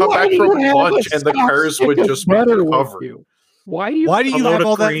 and we'd come Why back do from you have lunch a and the soft cars stick would of just be butter with covered. you? Why do you? Why do you A load have of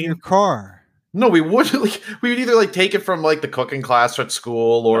all that in cream. your car? No, we would like we would either like take it from like the cooking class at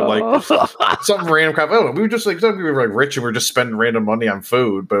school or like something random crap. Oh, we were just like, we were like rich and we were just spending random money on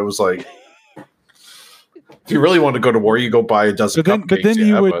food, but it was like, if you really want to go to war, you go buy a dozen But cupcakes. then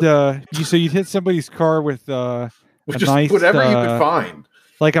you would, but so you'd hit somebody's car with just nice, whatever you could find.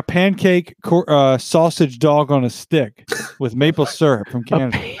 like a pancake sausage dog on a stick with maple syrup from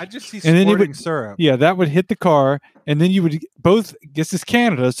Canada. I just see And then you sporting would- syrup. Yeah, that would hit the car, and then you would both. Guess it's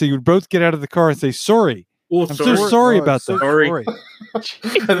Canada, so you would both get out of the car and say sorry. Oh, I'm so sorry about that. Sorry.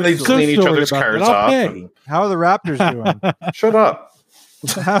 And they'd So clean each sorry other's about cars that. I'll off. pay. and- How are the Raptors doing? Shut up.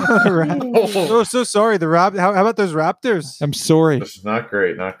 How are the Raptors? Oh, so sorry. The how about those Raptors? I'm sorry. This is not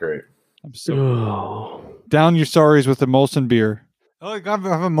great. Not great. I'm so Oh. down your sorries with the Molson beer. Oh, I have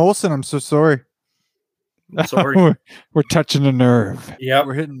a Molson. I'm so sorry. Sorry. we're touching a nerve. Yep.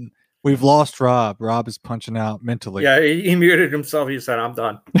 We're hitting. We've lost Rob. Rob is punching out mentally. Yeah, he muted himself. He said, "I'm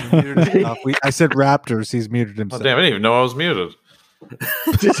done." He muted himself. I said Raptors. He's muted Oh, himself. damn, I didn't even know I was muted.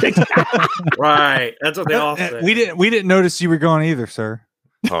 Right. That's what they all say. We didn't notice you were going either, sir.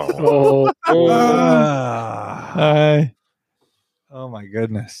 Oh. Oh. Ah. Oh my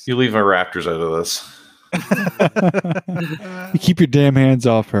goodness. You leave my Raptors out of this. You keep your damn hands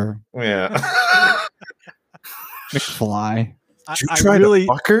off her, Yeah. McFly. I really.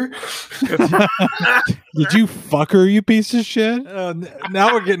 fuck her? Did you fuck her, you piece of shit?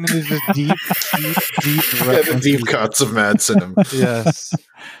 Now we're getting into this deep Yeah, the references. deep cuts of Mad Sim. Yes.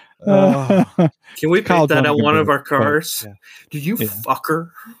 Oh. Can we Kyle paint that on Dunnigan one bit. of our cars? Yeah. Did you Yeah. fuck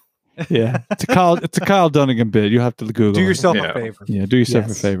her? Yeah, it's a Kyle Dunnigan bit. You have to Google. Do it. yourself Yeah. a favor. Yeah, do yourself a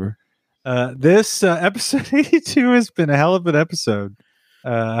Yes. favor. This episode 82 has been a hell of an episode.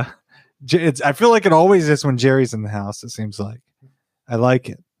 I feel like it always is when Jerry's in the house. It seems like I like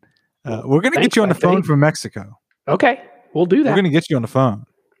it. We're gonna Thanks, get you on the phone Anthony. from Mexico. Okay, we'll do We're that. gonna get you on the phone.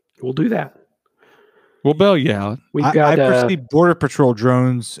 We'll do that. We'll bail you out. We've I got. perceive Border Patrol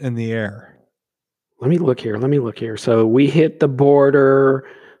drones in the air. Let me look here. So we hit the border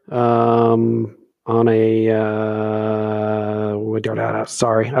on a.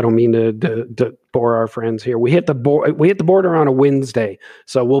 Sorry, I don't mean to bore our friends here. We hit the border on a Wednesday,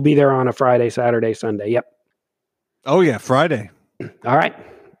 so we'll be there on a Friday, Saturday, Sunday. Yep. Oh yeah, Friday. All right.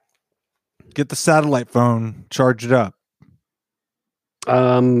 Get the satellite phone, charge it up.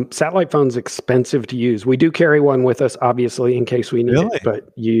 Satellite phone's expensive to use. We do carry one with us, obviously, in case we need Really? it. But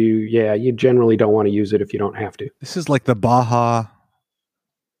you generally don't want to use it if you don't have to. This is like the Baja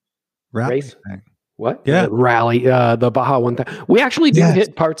rally Race? thing. What? Yeah. The rally, the Baja 1000. We actually do Yes.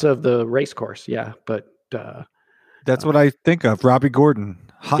 hit parts of the race course. Yeah. But That's what I think of. Robbie Gordon,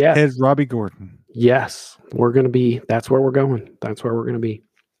 hothead Robbie Gordon. yes, that's where we're going. That's where we're going to be.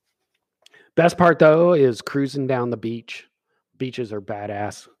 Best part, though, is cruising down the beach. Beaches are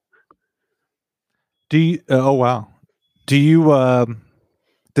badass. Do you? Oh wow. Do you?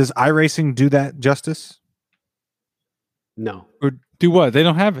 Does iRacing do that justice? No. Or do what? They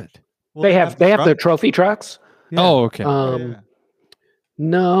don't have it. They have their truck. trophy trucks. Yeah. Oh, okay. Um, Yeah.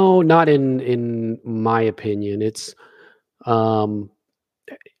 No, not in my opinion. It's one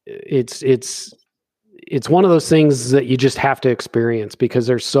of those things that you just have to experience because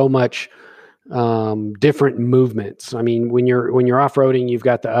there's so much different movements. I mean, when you're off-roading, you've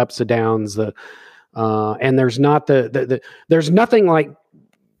got the ups and downs, and there's not there's nothing like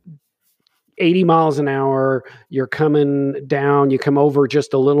 80 miles an hour. You're coming down, you come over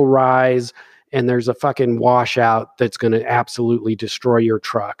just a little rise, and there's a fucking washout that's going to absolutely destroy your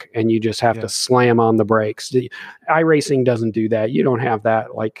truck, and you just have Yeah. to slam on the brakes. iRacing doesn't do that. You don't have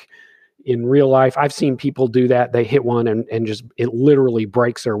that like in real life. I've seen people do that. They hit one and just it literally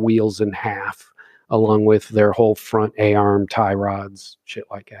breaks their wheels in half, along with their whole front A-arm, tie rods, shit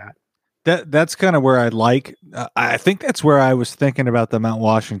like that. That's kind of where I like. I think that's where I was thinking about the Mount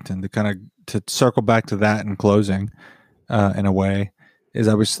Washington to circle back to that in closing, in a way. is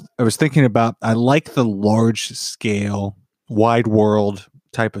I was thinking about, I like the large scale, wide world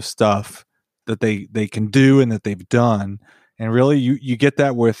type of stuff that they can do and that they've done. And really you get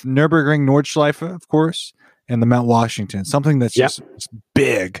that with Nürburgring Nordschleife, of course, and the Mount Washington, something that's just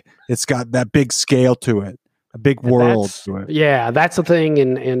big. It's got that big scale to it. A big world to it. Yeah, that's the thing.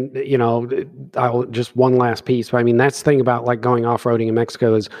 And you know, I'll just one last piece. I mean, that's the thing about like going off-roading in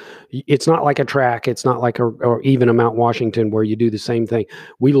Mexico is it's not like a track. It's not like or even a Mount Washington where you do the same thing.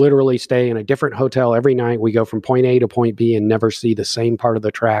 We literally stay in a different hotel every night. We go from point A to point B and never see the same part of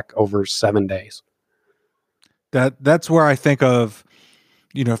the track over 7 days. That's where I think of,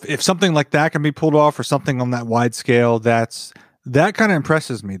 you know, if something like that can be pulled off or something on that wide scale, that kind of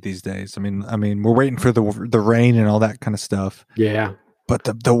impresses me these days. I mean, we're waiting for the rain and all that kind of stuff. Yeah, but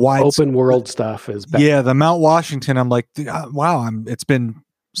the wide open world stuff is better. Yeah, the Mount Washington. I'm like, wow. It's been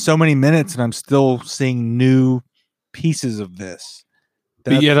so many minutes, and I'm still seeing new pieces of this.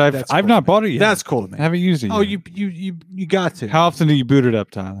 But yet I've not bought it yet. That's cool to me. I haven't used it yet. Oh, you got to. How often do you boot it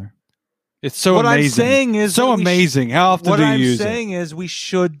up, Tyler? It's so amazing. What I'm saying is so amazing. How often do you use it? What I'm saying is we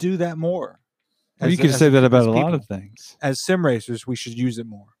should do that more. You can say that about a lot of things. As sim racers, we should use it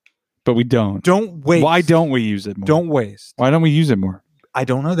more. But we don't. Don't waste. Why don't we use it more? Don't waste. Why don't we use it more? I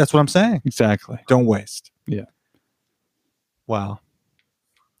don't know. That's what I'm saying. Exactly. Don't waste. Yeah. Wow.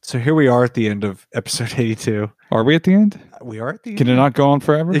 So here we are at the end of episode 82. Are we at the end? We are at the end. Can it not go on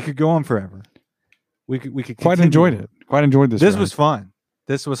forever? It could go on forever. We could quite enjoyed it. Quite enjoyed this. This was fun.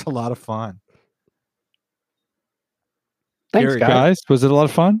 This was a lot of fun. Thanks, guys. Was it a lot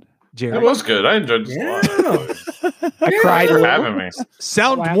of fun? Jerry. It was good. I enjoyed this a lot. I cried for having me.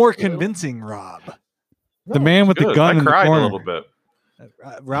 Sound more convincing, Rob. The man with the gun in the corner. A little bit.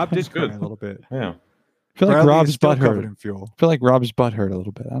 Rob did cry a little bit. Yeah. I feel like Rob's butt hurt. In fuel. I feel like Rob's butt hurt a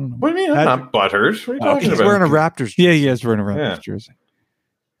little bit. I don't know. What do you mean? I'm not butt hurt. What are you talking He's about? wearing a Raptors jersey. Yeah, he is wearing a Raptors jersey.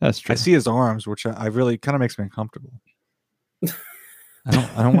 That's true. I see his arms, which I really kind of makes me uncomfortable. I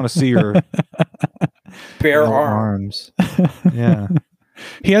don't want to see your bare arms. Yeah.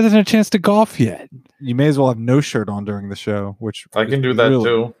 He hasn't had a chance to golf yet. You may as well have no shirt on during the show, which I can do that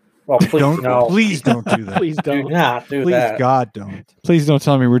too. Well, please don't do that. Please don't. Do not do please, that. God, don't. Please don't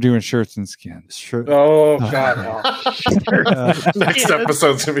tell me we're doing shirts and skins. Sure. Oh God, no. Next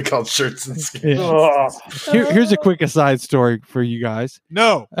episode's gonna be called Shirts and Skins. Here's a quick aside story for you guys.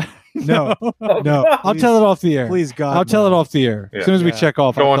 No. I'll tell it off the air. Please, God. I'll tell it off the air. As soon as we check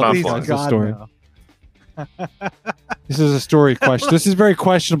off, Go on Please, offline. God, story. no. This is a story question. This is a very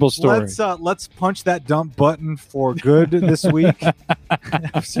questionable story. Let's punch that dump button for good this week.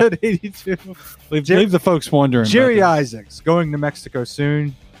 Episode 82. Leave the folks wondering. Jerry Isaacs going to Mexico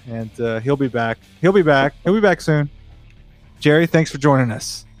soon, and he'll be back. He'll be back soon. Jerry, thanks for joining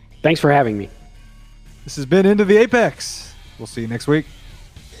us. Thanks for having me. This has been Into the Apex. We'll see you next week.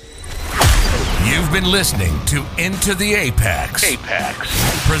 You've been listening to Into the Apex.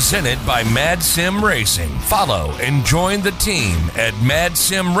 Presented by Mad Sim Racing. Follow and join the team at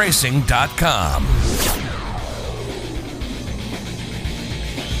madsimracing.com.